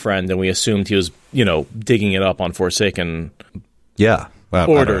Dark Friend, and we assumed he was, digging it up on Forsaken. Yeah.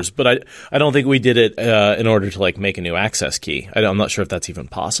 Orders, but I don't think we did it in order to make a new access key. I'm not sure if that's even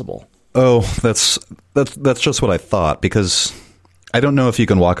possible. Oh, that's just what I thought, because I don't know if you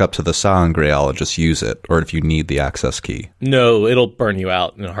can walk up to the sa'angreal and just use it, or if you need the access key. No, it'll burn you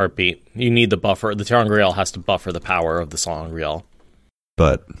out in a heartbeat. You need the buffer. The ter'angreal has to buffer the power of the sa'angreal.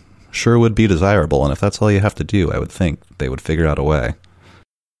 But sure would be desirable, and if that's all you have to do, I would think they would figure out a way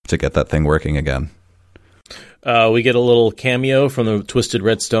to get that thing working again. We get a little cameo from the Twisted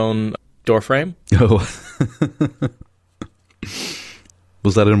Redstone doorframe. Oh.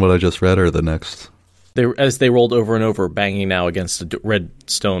 Was that in what I just read or the next? As they rolled over and over, banging now against a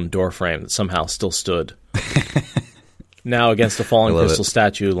redstone doorframe that somehow still stood. Now against a fallen crystal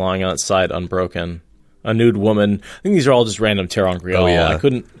statue lying on its side unbroken. A nude woman. I think these are all just random ter'angreal. Oh, yeah. I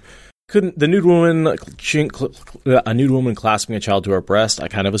couldn't the nude woman, a nude woman clasping a child to her breast, I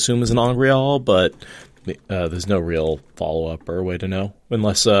kind of assume is an angreal, but there's no real follow-up or way to know,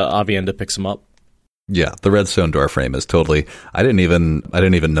 unless Aviendha picks him up. Yeah, the redstone doorframe is totally... I didn't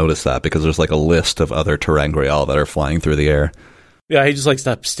even notice that, because there's a list of other ter'angreal that are flying through the air. Yeah, he just likes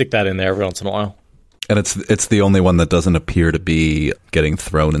to stick that in there every once in a while. And it's the only one that doesn't appear to be getting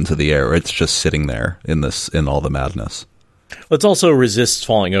thrown into the air. It's just sitting there in all the madness. It also resists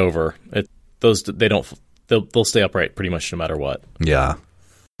falling over. They'll stay upright pretty much no matter what. Yeah.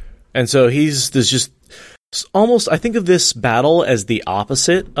 And so there's just almost, I think of this battle as the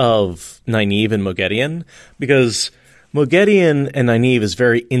opposite of Nynaeve and Moghedien, because Moghedien and Nynaeve is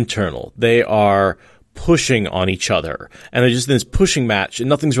very internal. They are pushing on each other, and they're just in this pushing match, and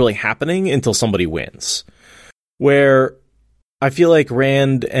nothing's really happening until somebody wins. Where I feel like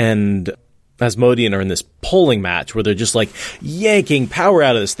Rand and Asmodean are in this pulling match where they're just yanking power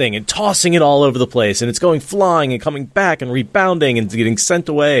out of this thing and tossing it all over the place, and it's going flying and coming back and rebounding and getting sent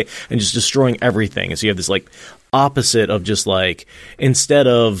away and just destroying everything. And so you have this opposite of just instead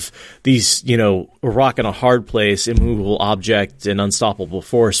of these, a rock in a hard place, immovable object and unstoppable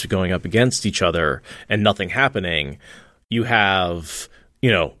force going up against each other and nothing happening, you have,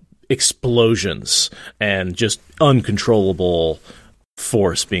 explosions and just uncontrollable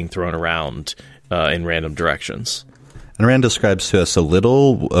force being thrown around in random directions. And Rand describes to us a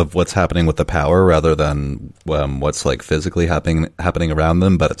little of what's happening with the power rather than what's physically happening around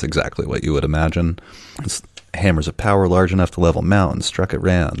them, but it's exactly what you would imagine. It's hammers of power large enough to level mountains struck at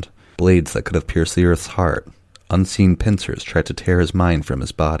Rand, blades that could have pierced the earth's heart. Unseen pincers tried to tear his mind from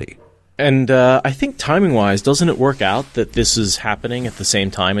his body. And I think timing-wise, doesn't it work out that this is happening at the same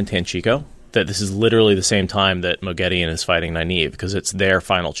time in Tanchico? That this is literally the same time that Moghedien is fighting Nynaeve, because it's their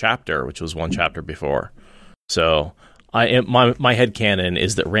final chapter, which was one chapter before. So my headcanon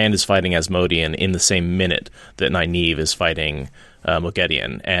is that Rand is fighting Asmodean in the same minute that Nynaeve is fighting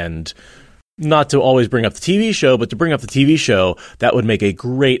Moghedien. And not to always bring up the TV show, but to bring up the TV show, that would make a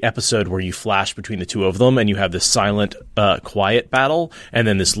great episode where you flash between the two of them and you have this silent, quiet battle, and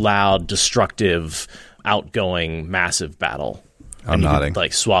then this loud, destructive, outgoing, massive battle. I'm nodding.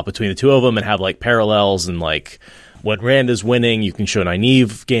 Could, swap between the two of them and have parallels, and when Rand is winning, you can show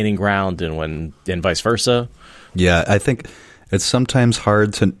Nynaeve gaining ground, and vice versa. Yeah, I think it's sometimes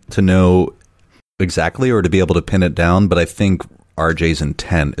hard to know exactly or to be able to pin it down, but I think RJ's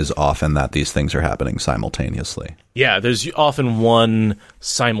intent is often that these things are happening simultaneously. Yeah, there's often one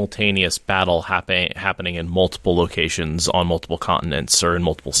simultaneous battle happening in multiple locations on multiple continents or in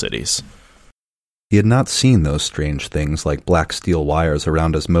multiple cities. He had not seen those strange things like black steel wires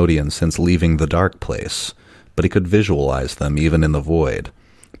around Asmodean since leaving the dark place, but he could visualize them even in the void,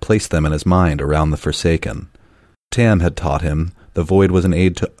 place them in his mind around the Forsaken. Tam had taught him the void was an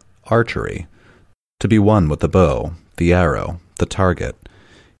aid to archery, to be one with the bow, the arrow, the target.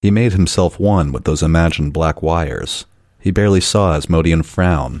 He made himself one with those imagined black wires. He barely saw Asmodean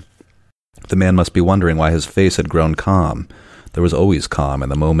frown. The man must be wondering why his face had grown calm. There was always calm in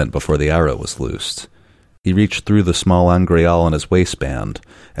the moment before the arrow was loosed. He reached through the small angreal in his waistband,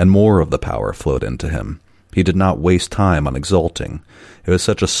 and more of the power flowed into him. He did not waste time on exulting. It was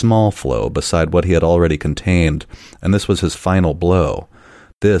such a small flow beside what he had already contained, and this was his final blow.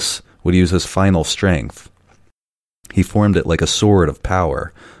 This would use his final strength. He formed it like a sword of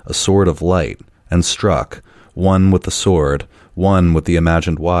power, a sword of light, and struck, one with the sword, one with the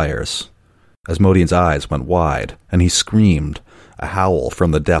imagined wires. Asmodean's eyes went wide, and he screamed, a howl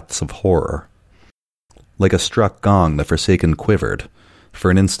from the depths of horror. Like a struck gong, the Forsaken quivered.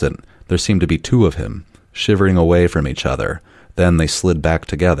 For an instant, there seemed to be two of him, shivering away from each other. Then they slid back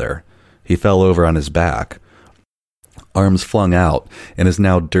together. He fell over on his back, arms flung out in his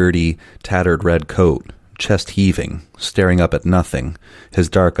now dirty, tattered red coat, chest heaving, staring up at nothing. His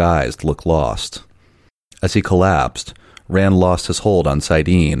dark eyes looked lost. As he collapsed, Rand lost his hold on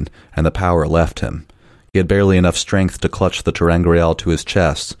Saidin, and the power left him. He had barely enough strength to clutch the ter'angreal to his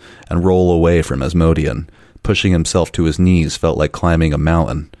chest and roll away from Asmodean. Pushing himself to his knees felt like climbing a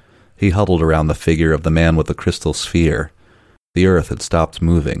mountain. He huddled around the figure of the man with the crystal sphere. The earth had stopped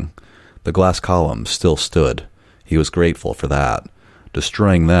moving. The glass columns still stood. He was grateful for that.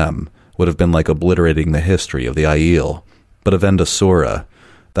 Destroying them would have been like obliterating the history of the Aiel. But Avenda Sora,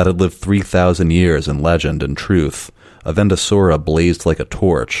 that had lived 3,000 years in legend and truth, Avenda Sora blazed like a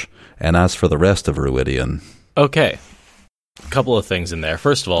torch, and as for the rest of Ruidian... Okay, a couple of things in there.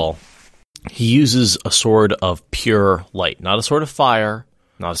 First of all, he uses a sword of pure light, not a sword of fire,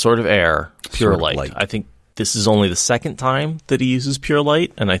 not a sword of air, pure light. I think this is only the second time that he uses pure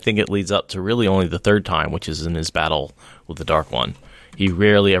light, and I think it leads up to really only the third time, which is in his battle with the Dark One. He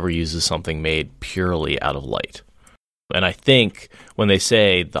rarely ever uses something made purely out of light. And I think when they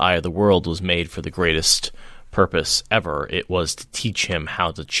say the Eye of the World was made for the greatest purpose ever, it was to teach him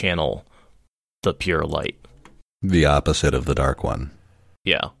how to channel the pure light. The opposite of the Dark One.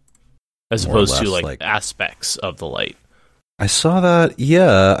 Yeah. As More or opposed to less, like aspects of the light. I saw that,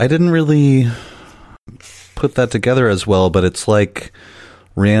 yeah. I didn't really put that together as well, but it's like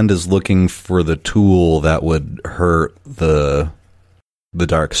Rand is looking for the tool that would hurt the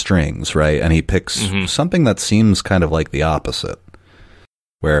dark strings, right? And he picks something that seems kind of like the opposite,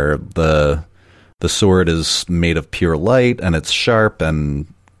 where the sword is made of pure light and it's sharp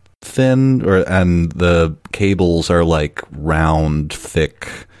and thin, and the cables are like round, thick,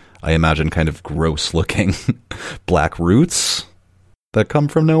 I imagine kind of gross looking black roots that come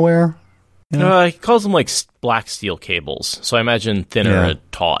from nowhere. Yeah. He calls them like black steel cables, so I imagine thinner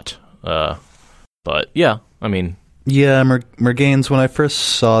and taut. But yeah, I mean... Yeah, Mergaines, when I first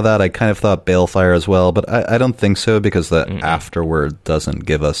saw that, I kind of thought Balefire as well, but I don't think so, because the afterword doesn't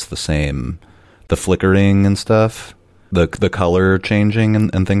give us the same... the flickering and stuff, the color changing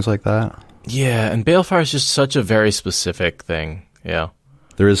and things like that. Yeah, and Balefire is just such a very specific thing, yeah.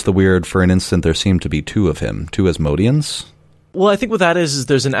 There is the weird, for an instant, there seemed to be two of him, two Asmodeans. Well, I think what that is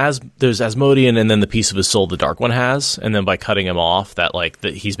there's Asmodean and then the piece of his soul the Dark One has, and then by cutting him off, that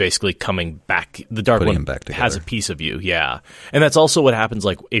he's basically coming back. The Dark One has a piece of you, yeah. And that's also what happens,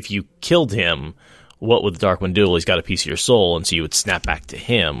 like, if you killed him, what would the Dark One do? Well, he's got a piece of your soul, and so you would snap back to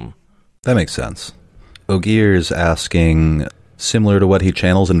him. That makes sense. Ogier's asking, similar to what he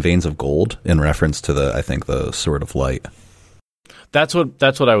channels in Veins of Gold, in reference to the Sword of Light. That's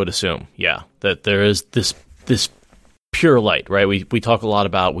what I would assume, yeah. That there is this pure light, right? We talk a lot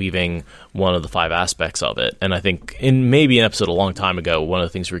about weaving one of the 5 aspects of it, and I think in maybe an episode a long time ago, one of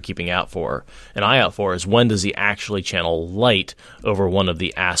the things we were keeping an eye out for is when does he actually channel light over one of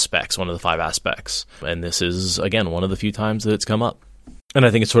the aspects, one of the 5 aspects, and this is, again, one of the few times that it's come up. And I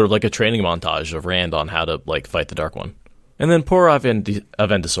think it's sort of like a training montage of Rand on how to like fight the Dark One. And then poor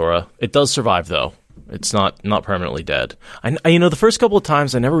Avendesora, it does survive though. It's not permanently dead. I the first couple of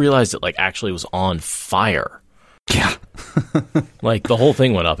times I never realized it like actually was on fire. Yeah. Like the whole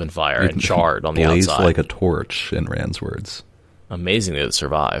thing went up in fire and charred on the outside. Blazed like a torch, in Rand's words. Amazing that it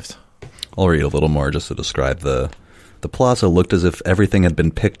survived. I'll read a little more just to describe the plaza looked as if everything had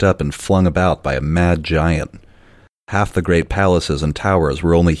been picked up and flung about by a mad giant. Half the great palaces and towers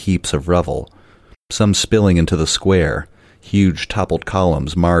were only heaps of rubble, some spilling into the square. Huge toppled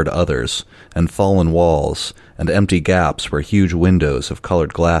columns marred others, and fallen walls, and empty gaps where huge windows of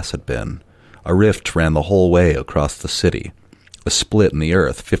colored glass had been. A rift ran the whole way across the city, a split in the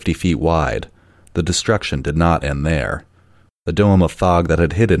earth 50 feet wide. The destruction did not end there. The dome of fog that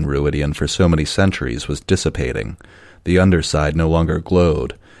had hidden Ruidian for so many centuries was dissipating. The underside no longer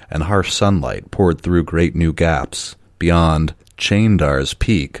glowed, and harsh sunlight poured through great new gaps. Beyond, Chaindar's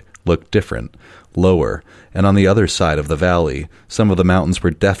peak looked different, lower, and on the other side of the valley, some of the mountains were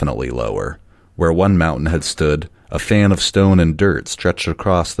definitely lower. Where one mountain had stood, a fan of stone and dirt stretched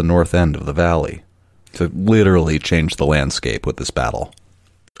across the north end of the valley. To literally change the landscape with this battle.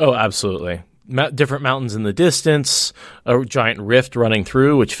 Oh, absolutely. Different mountains in the distance, a giant rift running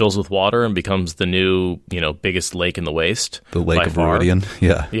through, which fills with water and becomes the new, biggest lake in the waste. The Lake of Ruidian,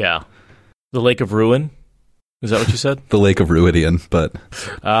 yeah. Yeah. The Lake of Ruin. Is that what you said? The Lake of Ruidian, but...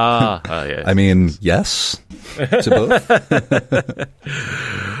 yeah. I mean, yes, to both.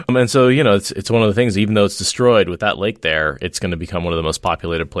 And so, it's one of the things, even though it's destroyed with that lake there, it's going to become one of the most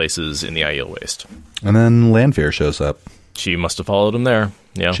populated places in the Aiel Waste. And then Lanfear shows up. She must have followed him there,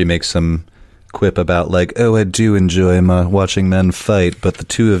 yeah. She makes some quip about, like, oh, I do enjoy watching men fight, but the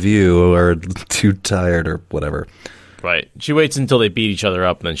two of you are too tired or whatever. Right. She waits until they beat each other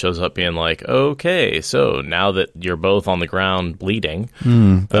up and then shows up being like, okay, so now that you're both on the ground bleeding.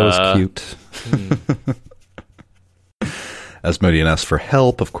 That was cute. Asmodean asks for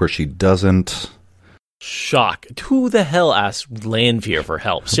help. Of course she doesn't. Shock. Who the hell asked Lanfear for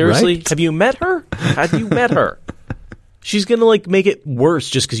help? Seriously? Right? Have you met her? Have you met her? She's going to make it worse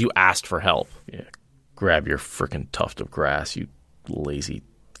just because you asked for help. Yeah. Grab your frickin' tuft of grass, you lazy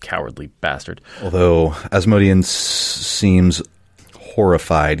cowardly bastard. Although Asmodean seems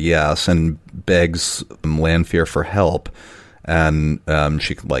horrified, yes, and begs Lanfear for help, and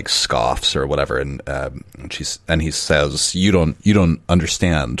she scoffs or whatever, and he says, "You don't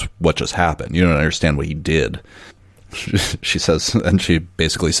understand what just happened. You don't understand what he did." She says, and she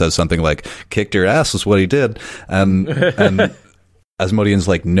basically says something like, "Kicked your ass is what he did," and Asmodean's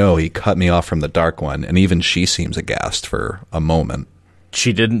like, "No, he cut me off from the Dark One," and even she seems aghast for a moment.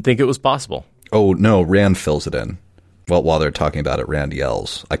 She didn't think it was possible. Oh, no, Rand fills it in. Well, while they're talking about it, Rand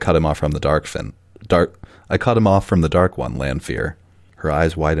yells, I cut him off from the Dark One, Lanfear. Her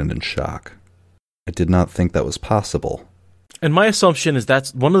eyes widened in shock. I did not think that was possible. And my assumption is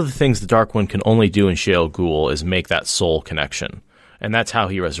that's one of the things the Dark One can only do in Shale Ghul is make that soul connection. And that's how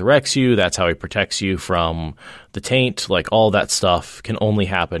he resurrects you, that's how he protects you from the taint, all that stuff can only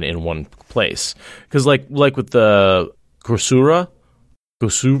happen in one place. Because like with the Kosuvra, the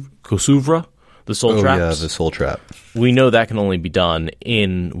soul traps. Oh, yeah, the soul trap. We know that can only be done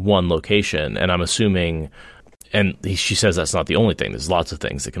in one location, and I'm assuming, and she says that's not the only thing. There's lots of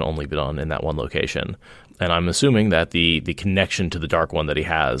things that can only be done in that one location. And I'm assuming that the connection to the Dark One that he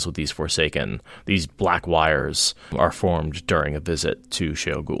has with these Forsaken, these black wires, are formed during a visit to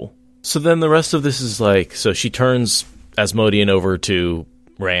Shale Ghul. So then the rest of this is so she turns Asmodean over to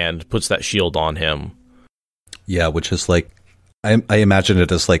Rand, puts that shield on him. Yeah, which is I imagine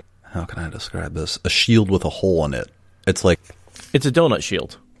it as how can I describe this? A shield with a hole in it. It's it's a donut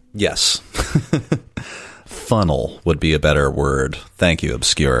shield. Yes. Funnel would be a better word. Thank you,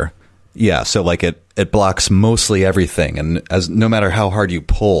 Obscure. Yeah, so it blocks mostly everything, and no matter how hard you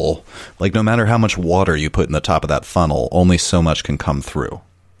pull, no matter how much water you put in the top of that funnel, only so much can come through.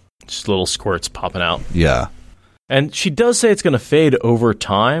 Just little squirts popping out. Yeah. And she does say it's going to fade over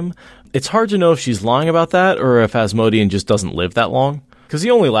time. It's hard to know if she's lying about that or if Asmodean just doesn't live that long. Because he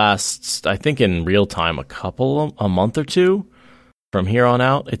only lasts, I think in real time, a month or two from here on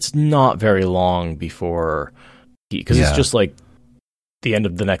out. It's not very long before, because it's just the end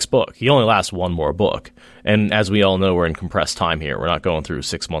of the next book. He only lasts one more book. And as we all know, we're in compressed time here. We're not going through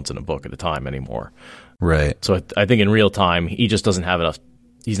 6 months in a book at a time anymore. Right. So I think in real time, he just doesn't have enough,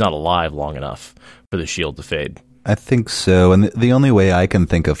 he's not alive long enough for the shield to fade. I think so. And the only way I can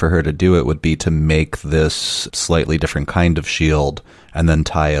think of for her to do it would be to make this slightly different kind of shield and then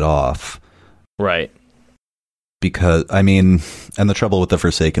tie it off. Right. Because, I mean, and the trouble with the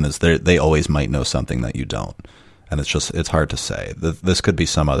Forsaken is they always might know something that you don't. And it's hard to say. This could be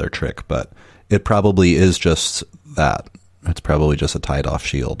some other trick, but it probably is just that. It's probably just a tied off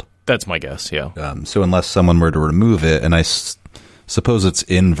shield. That's my guess, yeah. So unless someone were to remove it, and I suppose it's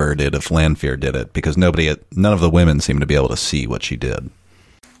inverted if Lanfear did it, because none of the women seem to be able to see what she did.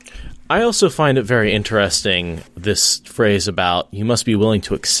 I also find it very interesting, this phrase about you must be willing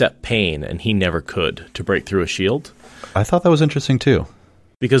to accept pain, and he never could, to break through a shield. I thought that was interesting, too.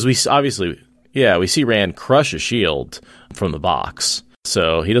 Because we see Rand crush a shield from the box.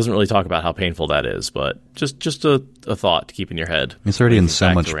 So he doesn't really talk about how painful that is, but just a thought to keep in your head. He's already in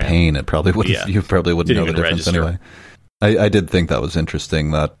so much pain, it probably wouldn't. Yeah. You probably wouldn't know the difference anyway. I did think that was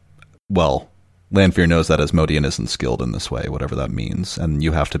interesting that, well, Lanfear knows that Asmodean isn't skilled in this way, whatever that means, and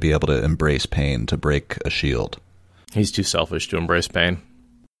you have to be able to embrace pain to break a shield. He's too selfish to embrace pain.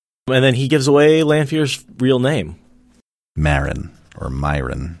 And then he gives away Lanfear's real name. Marin, or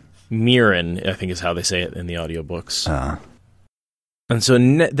Myron. Mirren, I think is how they say it in the audiobooks. And so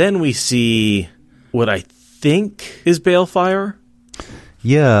then we see what I think is Balefire.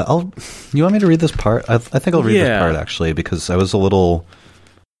 Yeah, you want me to read this part? I think I'll read this part, actually, because this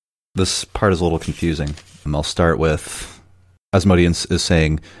part is a little confusing. And I'll start with, Asmodean is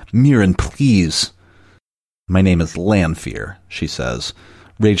saying, "Mirren, please." "My name is Lanfear," she says.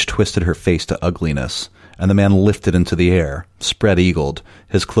 Rage twisted her face to ugliness, and the man lifted into the air, spread-eagled,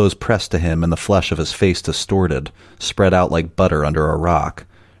 his clothes pressed to him and the flesh of his face distorted, spread out like butter under a rock.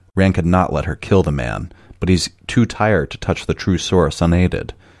 Rand could not let her kill the man, but he's too tired to touch the true source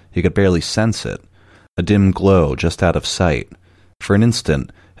unaided. He could barely sense it. A dim glow just out of sight. For an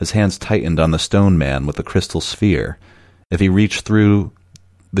instant, his hands tightened on the stone man with the crystal sphere. If he reached through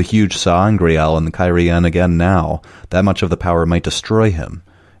the huge sa'angreal in the Cairhien again now, that much of the power might destroy him.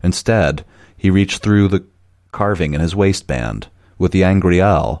 Instead, he reached through the carving in his waistband. With the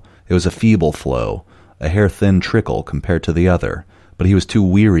angreal, it was a feeble flow, a hair-thin trickle compared to the other, but he was too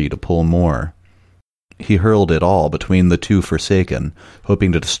weary to pull more. He hurled it all between the two Forsaken,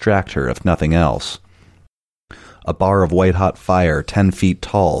 hoping to distract her if nothing else. A bar of white-hot fire 10 feet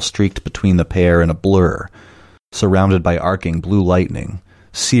tall streaked between the pair in a blur, surrounded by arcing blue lightning,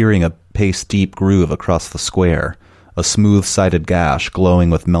 searing a pace-deep groove across the square, a smooth-sided gash glowing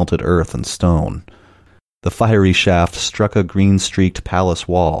with melted earth and stone. The fiery shaft struck a green-streaked palace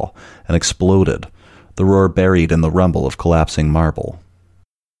wall and exploded, the roar buried in the rumble of collapsing marble.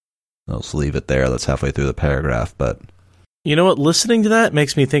 I'll just leave it there. That's halfway through the paragraph, but... You know what? Listening to that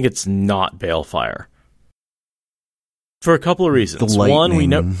makes me think it's not Balefire. For a couple of reasons. One, we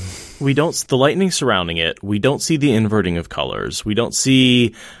don't the lightning surrounding it. We don't see the inverting of colors. We don't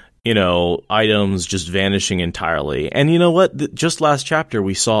see, items just vanishing entirely. And you know what? Just last chapter,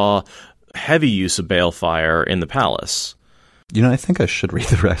 we saw heavy use of Balefire in the palace. I think I should read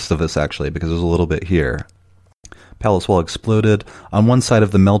the rest of this, actually, because there's a little bit here. Palace wall exploded. On one side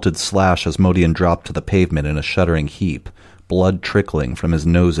of the melted slash, Asmodean dropped to the pavement in a shuddering heap, blood trickling from his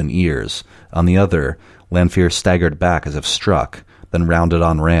nose and ears. On the other, Lanfear staggered back as if struck, then rounded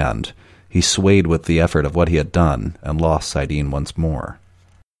on Rand. He swayed with the effort of what he had done, and lost Saidin once more.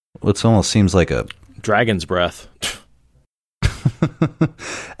 It almost seems like a... dragon's breath.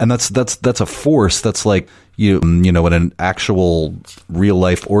 And that's a force that's like, when an actual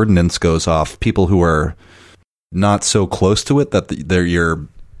real-life ordnance goes off, people who are not so close to it that your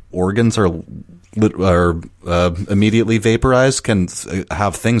organs are immediately vaporized can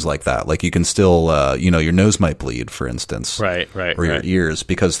have things like that. Like you can still, your nose might bleed, for instance. Right. Or your ears,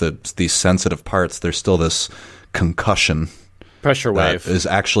 because these sensitive parts, there's still this concussion. Pressure wave. Is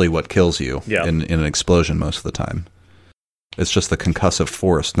actually what kills you in an explosion most of the time. It's just the concussive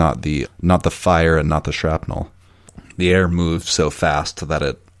force, not the fire and not the shrapnel. The air moves so fast that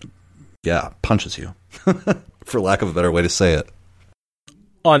it, punches you, for lack of a better way to say it.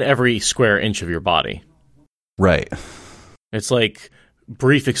 On every square inch of your body. Right. It's like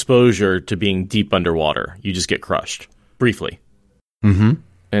brief exposure to being deep underwater. You just get crushed. Briefly. Mm-hmm.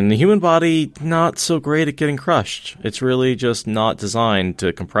 And the human body, not so great at getting crushed. It's really just not designed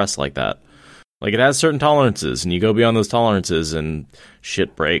to compress like that. Like, it has certain tolerances, and you go beyond those tolerances, and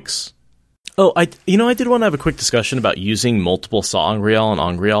shit breaks. Oh, I did want to have a quick discussion about using multiple sa'angreal and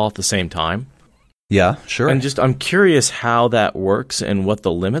angreal at the same time. Yeah, sure. And I'm curious how that works and what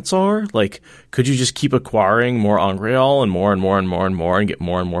the limits are. Like, could you just keep acquiring more angreal and more and more and more and more and get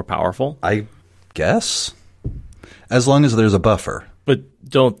more and more powerful? I guess. As long as there's a buffer. But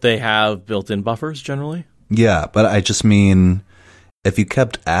don't they have built-in buffers, generally? Yeah, but I just mean, if you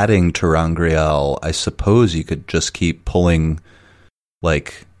kept adding ter'angreal, I suppose you could just keep pulling,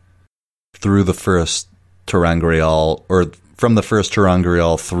 like, through the first ter'angreal, or from the first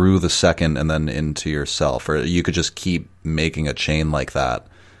ter'angreal through the second and then into yourself, or you could just keep making a chain like that.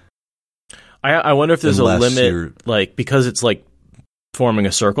 I wonder if there's a limit, like, because it's like forming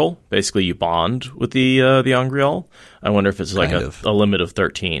a circle. Basically, you bond with the angreal. I wonder if it's like a limit of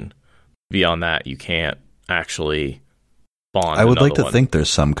 13. Beyond that, you can't actually bond. I would like to think there's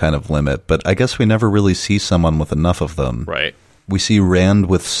some kind of limit, but I guess we never really see someone with enough of them. Right. We see Rand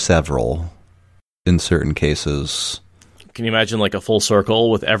with several in certain cases. Can you imagine like a full circle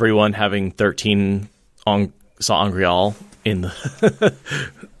with everyone having 13 angreal in the...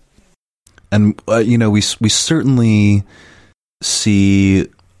 And, we certainly see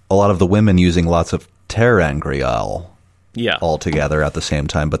a lot of the women using lots of ter'angreal all together at the same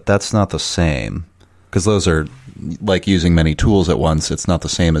time, but that's not the same. Because those are like using many tools at once. It's not the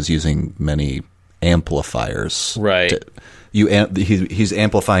same as using many amplifiers. Right. He's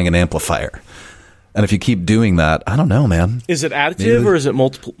amplifying an amplifier. And if you keep doing that, I don't know, man. Is it additive or is it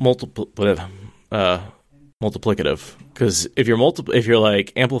multiplicative? Because if you're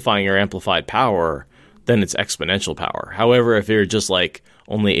like amplifying your amplified power, then it's exponential power. However, if you're just like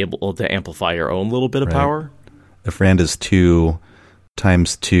only able to amplify your own little bit of power, if Rand is 2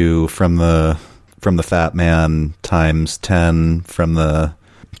 times 2 from the Fat Man times 10 from the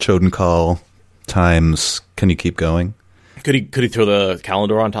Chodenkal times, can you keep going? Could he throw the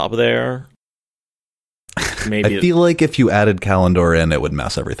Kalendor on top of there? Maybe I feel like if you added Kalendor in, it would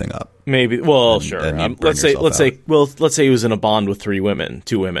mess everything up. Maybe. Well, sure. Let's say he was in a bond with 2 women,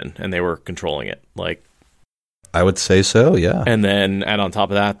 and they were controlling it. Like, I would say so. Yeah. And then add on top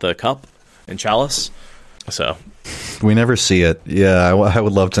of that the cup and chalice. So we never see it. Yeah, I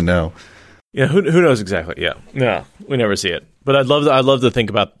would love to know. Yeah, who knows exactly? Yeah, we never see it. But I'd love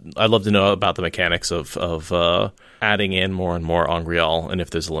to know about the mechanics of adding in more and more angreal, and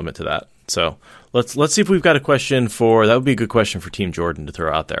if there's a limit to that. So let's see if we've got a question that would be a good question for Team Jordan to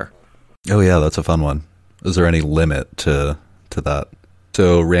throw out there. Oh yeah, that's a fun one. Is there any limit to that?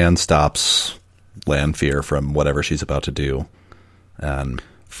 So Rand stops Lanfear from whatever she's about to do, and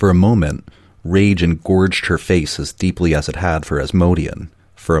for a moment, rage engorged her face as deeply as it had for Asmodean.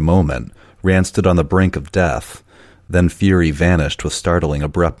 For a moment, Rand stood on the brink of death. Then fury vanished with startling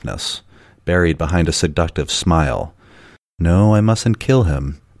abruptness, buried behind a seductive smile. No, I mustn't kill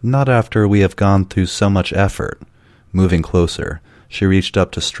him. Not after we have gone through so much effort. Moving closer, she reached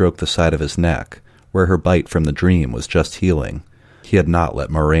up to stroke the side of his neck, where her bite from the dream was just healing. He had not let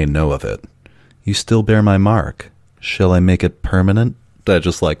Moraine know of it. You still bear my mark. Shall I make it permanent? I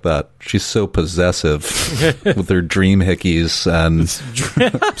just like that. She's so possessive with her dream hickeys and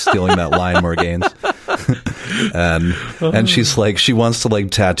stealing that line, Morgaines. and she's like, she wants to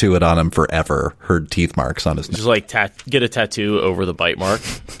like tattoo it on him forever. Her teeth marks on his neck. Just like get a tattoo over the bite mark.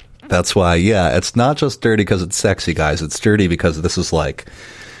 That's why, yeah. It's not just dirty because it's sexy, guys. It's dirty because this is like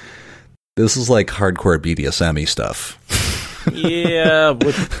hardcore BDSM-y stuff. Yeah,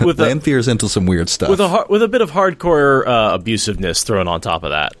 with Lanfear's into some weird stuff with a bit of hardcore abusiveness thrown on top of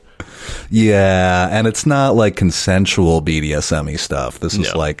that. Yeah, and it's not like consensual BDSM-y stuff. This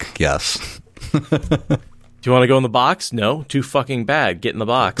is like, yes. Do you want to go in the box? No, too fucking bad. Get in the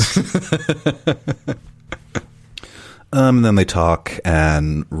box. And then they talk,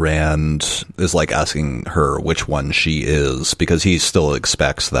 and Rand is like asking her which one she is because he still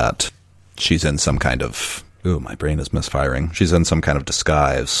expects that she's in some kind of. Ooh, my brain is misfiring. She's in some kind of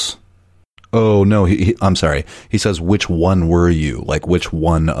disguise. Oh, no, I'm sorry. He says, which one were you? Like, which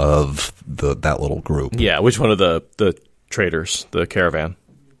one of that little group? Yeah, which one of the traders, the caravan?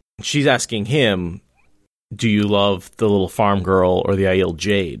 She's asking him, do you love the little farm girl or the Aiel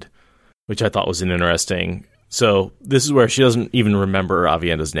Jade? Which I thought was an interesting... So this is where she doesn't even remember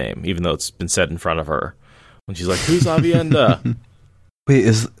Avienda's name, even though it's been said in front of her. When she's like, who's Avienda? Wait,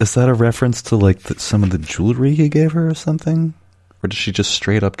 is that a reference to like some of the jewelry he gave her or something? Or did she just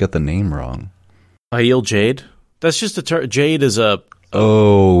straight up get the name wrong? Aiel Jade? That's just a term. Jade is a...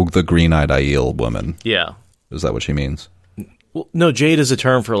 Oh, the green-eyed Aiel woman. Yeah. Is that what she means? Well, no, Jade is a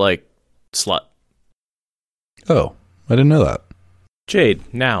term for like slut. Oh, I didn't know that.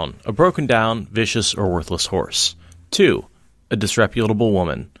 Jade, noun, a broken down, vicious, or worthless horse. 2, a disreputable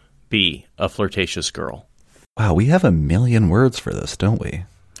woman. B, a flirtatious girl. Wow, we have a million words for this, don't we?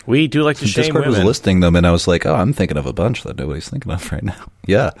 We do like to shame Discord women. was listing them, and I was like, oh, I'm thinking of a bunch that nobody's thinking of right now.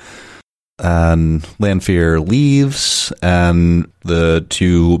 Yeah. And Lanfear leaves, and the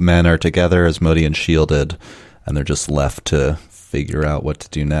 2 men are together, Asmodean shielded, and they're just left to figure out what to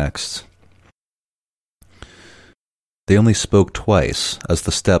do next. They only spoke twice as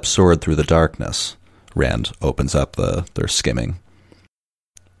the steps soared through the darkness. Rand opens up their skimming.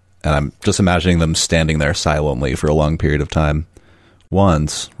 And I'm just imagining them standing there silently for a long period of time.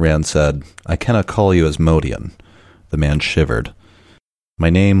 Once, Rand said, "I cannot call you Asmodean." The man shivered. "My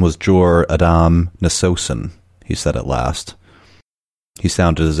name was Jor Adam Nesosin," he said at last. He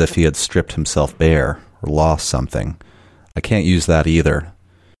sounded as if he had stripped himself bare or lost something. "I can't use that either.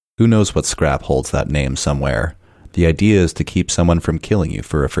 Who knows what scrap holds that name somewhere? The idea is to keep someone from killing you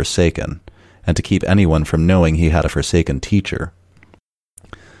for a Forsaken, and to keep anyone from knowing he had a Forsaken teacher.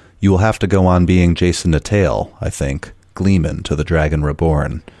 You will have to go on being Jason Natail, I think, Gleeman to the Dragon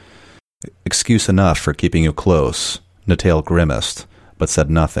Reborn. Excuse enough for keeping you close." Natail grimaced, but said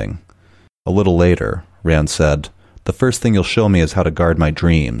nothing. A little later, Rand said, "The first thing you'll show me is how to guard my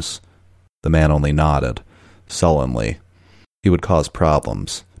dreams." The man only nodded, sullenly. He would cause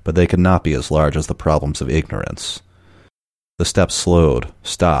problems, but they could not be as large as the problems of ignorance. The steps slowed,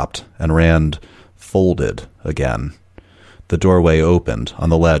 stopped, and Rand folded again. The doorway opened on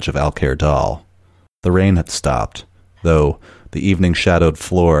the ledge of Alcair Dal. The rain had stopped, though the evening-shadowed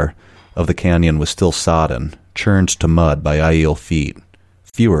floor of the canyon was still sodden, churned to mud by Aiel feet.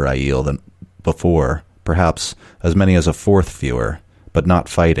 Fewer Aiel than before, perhaps as many as a fourth fewer, but not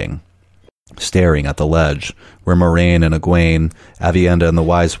fighting. Staring at the ledge, where Moraine and Egwene, Avienda and the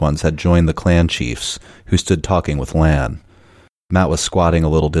Wise Ones had joined the clan chiefs, who stood talking with Lan. Mat was squatting a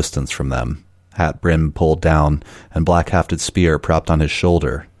little distance from them, hat brim pulled down and black-hafted spear propped on his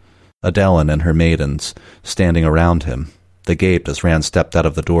shoulder. Adelin and her maidens, standing around him. They gaped as Rand stepped out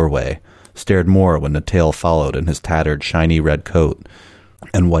of the doorway, stared more when Natail followed in his tattered, shiny red coat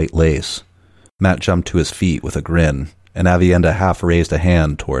and white lace. Mat jumped to his feet with a grin, and Avienda half raised a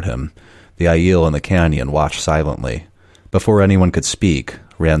hand toward him. The Aiel in the canyon watched silently. Before anyone could speak,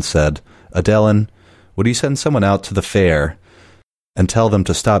 Rand said, "Adelin, would you send someone out to the fair and tell them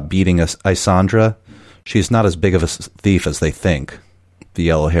to stop beating Isandra? She's not as big of a thief as they think." The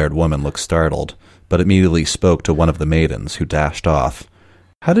yellow-haired woman looked startled, but immediately spoke to one of the maidens, who dashed off.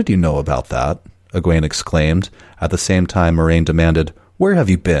 "How did you know about that?" Egwene exclaimed. At the same time, Moraine demanded, "Where have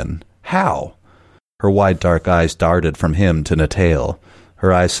you been? How?" Her wide dark eyes darted from him to Natail.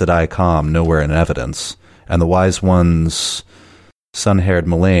 Her eyes said eye calm, nowhere in evidence, and the Wise One's sun-haired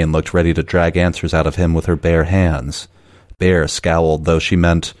Melaine looked ready to drag answers out of him with her bare hands. Bear scowled, though she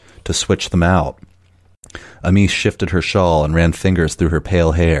meant to switch them out. Amice shifted her shawl and ran fingers through her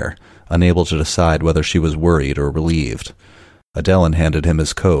pale hair, unable to decide whether she was worried or relieved. Adelin handed him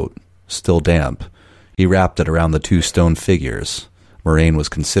his coat, still damp. He wrapped it around the two stone figures. Moraine was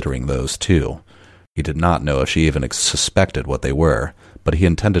considering those, too. He did not know if she even suspected what they were, but he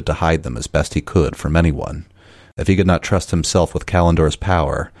intended to hide them as best he could from anyone. If he could not trust himself with Kalandor's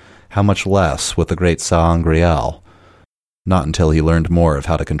power, how much less with the great sa'angreal? Not until he learned more of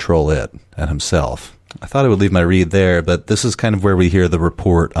how to control it, and himself. I thought I would leave my read there, but this is kind of where we hear the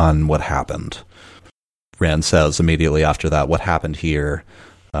report on what happened. Rand says immediately after that, what happened here.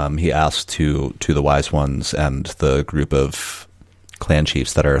 He asks to the Wise Ones and the group of clan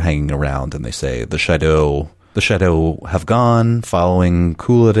chiefs that are hanging around, and they say, the Shadow have gone, following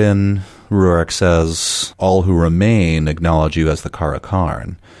Couladin. Ruark says, all who remain acknowledge you as the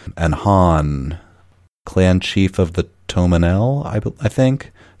Karakarn. And Han, clan chief of the Tomanel, I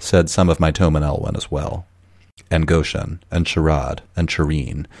think, said some of my Tomanel went as well. And Goshen, and Sharad, and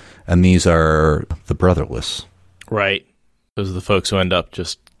Shireen. And these are the brotherless. Right. Those are the folks who end up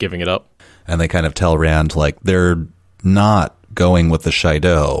just giving it up. And they kind of tell Rand, like, they're not going with the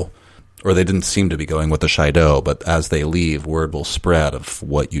Shaido, or they didn't seem to be going with the Shaido, but as they leave, word will spread of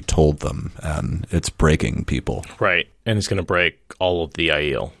what you told them, and it's breaking people. Right. And it's going to break all of the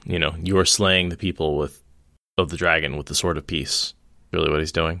Aiel. You know, you are slaying the people of the dragon with the Sword of Peace. Really what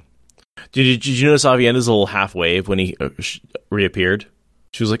he's doing. Did you notice Avienda's little half wave when he reappeared?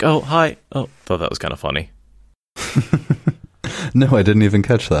 She was like, "Oh, hi." Oh, thought that was kind of funny. No, I didn't even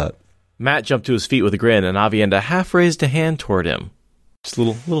catch that. Mat jumped to his feet with a grin, and Avienda half raised a hand toward him. Just a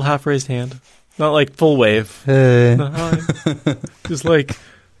little half raised hand. Not like full wave. Hey. No, hi. Just like,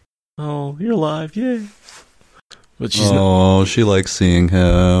 "Oh, you're alive, yay." But she's she likes seeing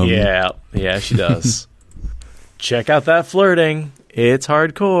him. Yeah, she does. Check out that flirting. It's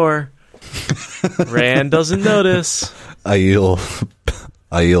hardcore. Rand doesn't notice. Aiel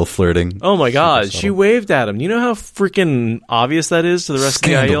flirting. Oh my god, she waved at him. You know how freaking obvious that is to the rest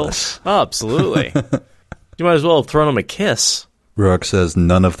Scandalous. of the Aiel? Oh, absolutely. You might as well have thrown him a kiss. Ruark says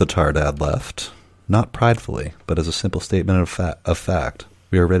none of the Tardad left. Not pridefully, but as a simple statement of fact.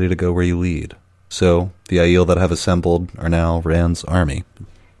 We are ready to go where you lead. So, the Aiel that have assembled are now Rand's army.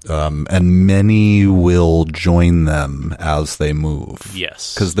 And many will join them as they move.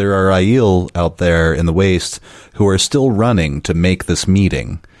 Yes. Because there are Aiel out there in the waste who are still running to make this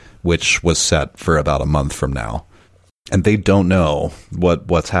meeting, which was set for about a month from now. And they don't know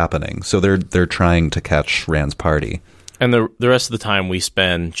what's happening. So they're trying to catch Rand's party. And the rest of the time we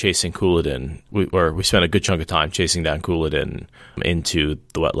spend chasing Couladin, we spend a good chunk of time chasing down Couladin into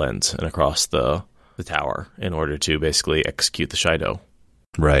the wetlands and across the tower in order to basically execute the Shaido.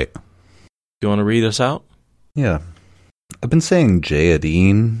 Right. Do you want to read us out? Yeah. I've been saying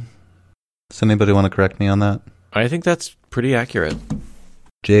Jayadeen. Does anybody want to correct me on that? I think that's pretty accurate.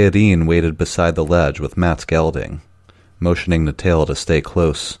 Jayadeen waited beside the ledge with Matt's gelding. Motioning Natal to stay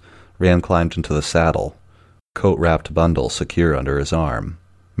close, Rand climbed into the saddle, coat-wrapped bundle secure under his arm.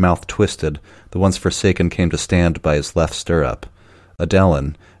 Mouth twisted, the once Forsaken came to stand by his left stirrup.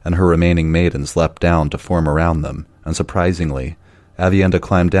 Adelin and her remaining maidens leapt down to form around them, and surprisingly, Avienda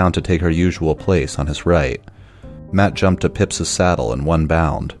climbed down to take her usual place on his right. Matt jumped to Pips's saddle in one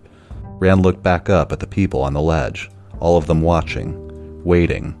bound. Rand looked back up at the people on the ledge, all of them watching,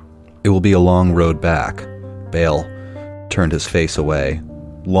 waiting. It will be a long road back. Bale turned his face away,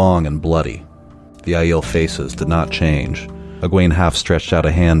 long and bloody. The Aiel faces did not change. Egwene half stretched out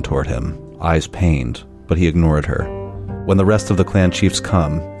a hand toward him, eyes pained, but he ignored her. When the rest of the clan chiefs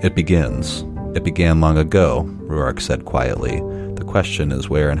come, it begins. It began long ago, Ruark said quietly. The question is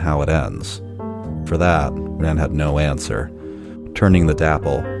where and how it ends. For that, Rand had no answer. Turning the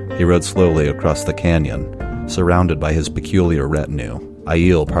dapple, he rode slowly across the canyon, surrounded by his peculiar retinue.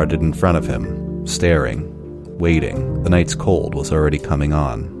 Aiel parted in front of him, staring, waiting. The night's cold was already coming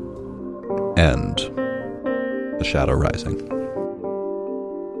on. End. The Shadow Rising.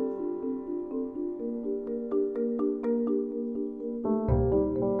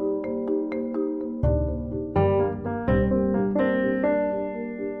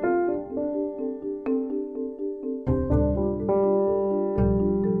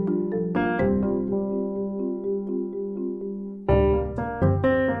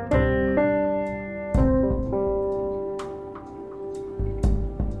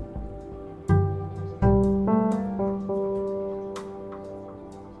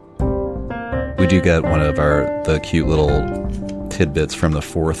 We do get one of the cute little tidbits from the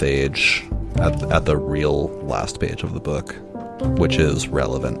Fourth Age at the real last page of the book, which is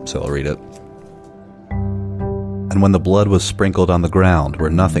relevant, so I'll read it. And when the blood was sprinkled on the ground where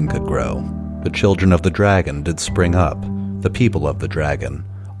nothing could grow, the children of the dragon did spring up, the people of the dragon,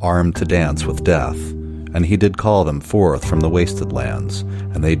 armed to dance with death. And he did call them forth from the wasted lands,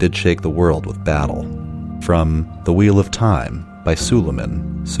 and they did shake the world with battle. From The Wheel of Time by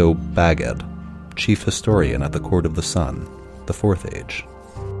Suleiman So Baged, chief historian at the Court of the Sun, the Fourth Age.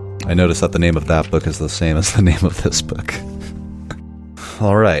 I noticed that the name of that book is the same as the name of this book.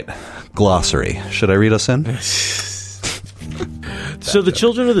 All right, glossary. Should I read us in? So the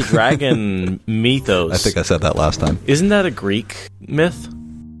Children of the Dragon mythos... I think I said that last time. Isn't that a Greek myth?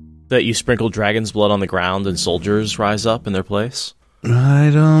 That you sprinkle dragon's blood on the ground and soldiers rise up in their place? I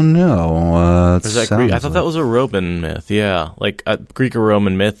don't know. Is that Greek? I thought that was a Roman myth, yeah. Like a Greek or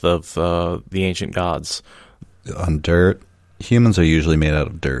Roman myth of the ancient gods. On dirt? Humans are usually made out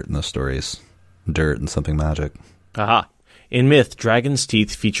of dirt in the stories. Dirt and something magic. Aha. In myth, dragon's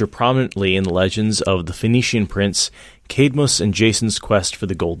teeth feature prominently in the legends of the Phoenician prince Cadmus and Jason's quest for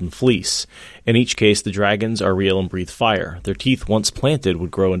the Golden Fleece. In each case, the dragons are real and breathe fire. Their teeth, once planted,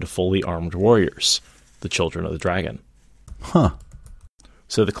 would grow into fully armed warriors, the children of the dragon. Huh.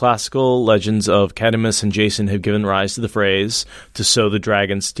 So the classical legends of Cadmus and Jason have given rise to the phrase, to sow the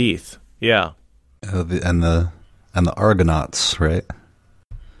dragon's teeth. Yeah. And the Argonauts, right?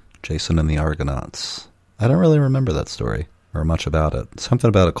 Jason and the Argonauts. I don't really remember that story, or much about it. Something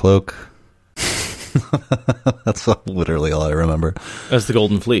about a cloak. That's literally all I remember. That's the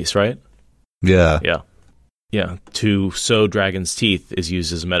Golden Fleece, right? Yeah. Yeah. Yeah. To sow dragon's teeth is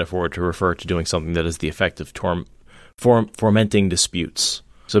used as a metaphor to refer to doing something that is the effect of fomenting disputes.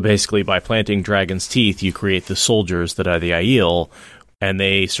 So basically, by planting dragon's teeth, you create the soldiers that are the Aiel, and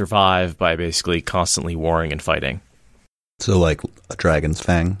they survive by basically constantly warring and fighting. So like a dragon's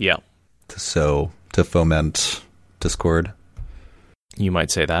fang? Yeah. To foment discord? You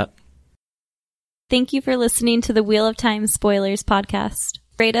might say that. Thank you for listening to the Wheel of Time Spoilers podcast.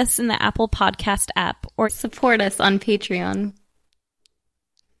 Rate us in the Apple Podcast app or support us on Patreon.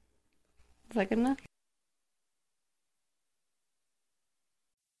 Is that good enough?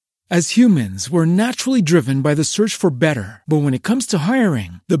 As humans, we're naturally driven by the search for better. But when it comes to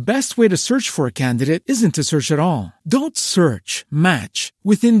hiring, the best way to search for a candidate isn't to search at all. Don't search, match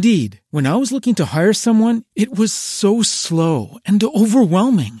with Indeed. When I was looking to hire someone, it was so slow and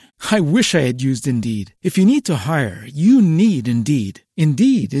overwhelming. I wish I had used Indeed. If you need to hire, you need Indeed.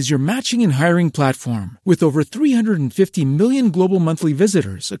 Indeed is your matching and hiring platform with over 350 million global monthly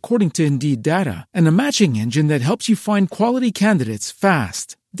visitors, according to Indeed data, and a matching engine that helps you find quality candidates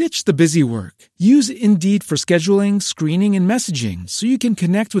fast. Ditch the busy work. Use Indeed for scheduling, screening, and messaging so you can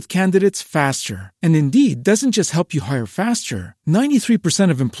connect with candidates faster. And Indeed doesn't just help you hire faster. 93%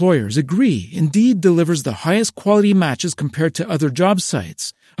 of employers agree Indeed delivers the highest quality matches compared to other job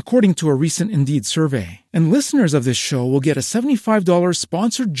sites, according to a recent Indeed survey. And listeners of this show will get a $75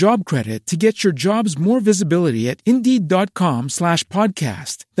 sponsored job credit to get your jobs more visibility at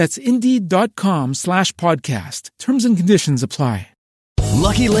Indeed.com/podcast. That's Indeed.com/podcast. Terms and conditions apply.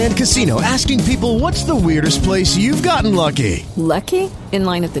 Lucky Land Casino, asking people, what's the weirdest place you've gotten lucky? Lucky? In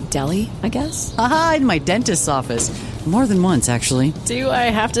line at the deli, I guess? Aha, in my dentist's office. More than once, actually. Do I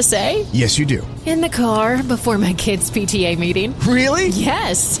have to say? Yes, you do. In the car before my kids' PTA meeting. Really?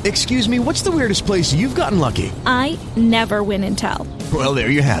 Yes. Excuse me, what's the weirdest place you've gotten lucky? I never win and tell. Well, there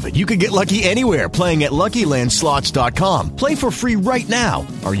you have it. You can get lucky anywhere, playing at LuckyLandSlots.com. Play for free right now.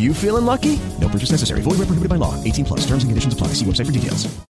 Are you feeling lucky? No purchase necessary. Void where prohibited by law. 18+. Terms and conditions apply. See website for details.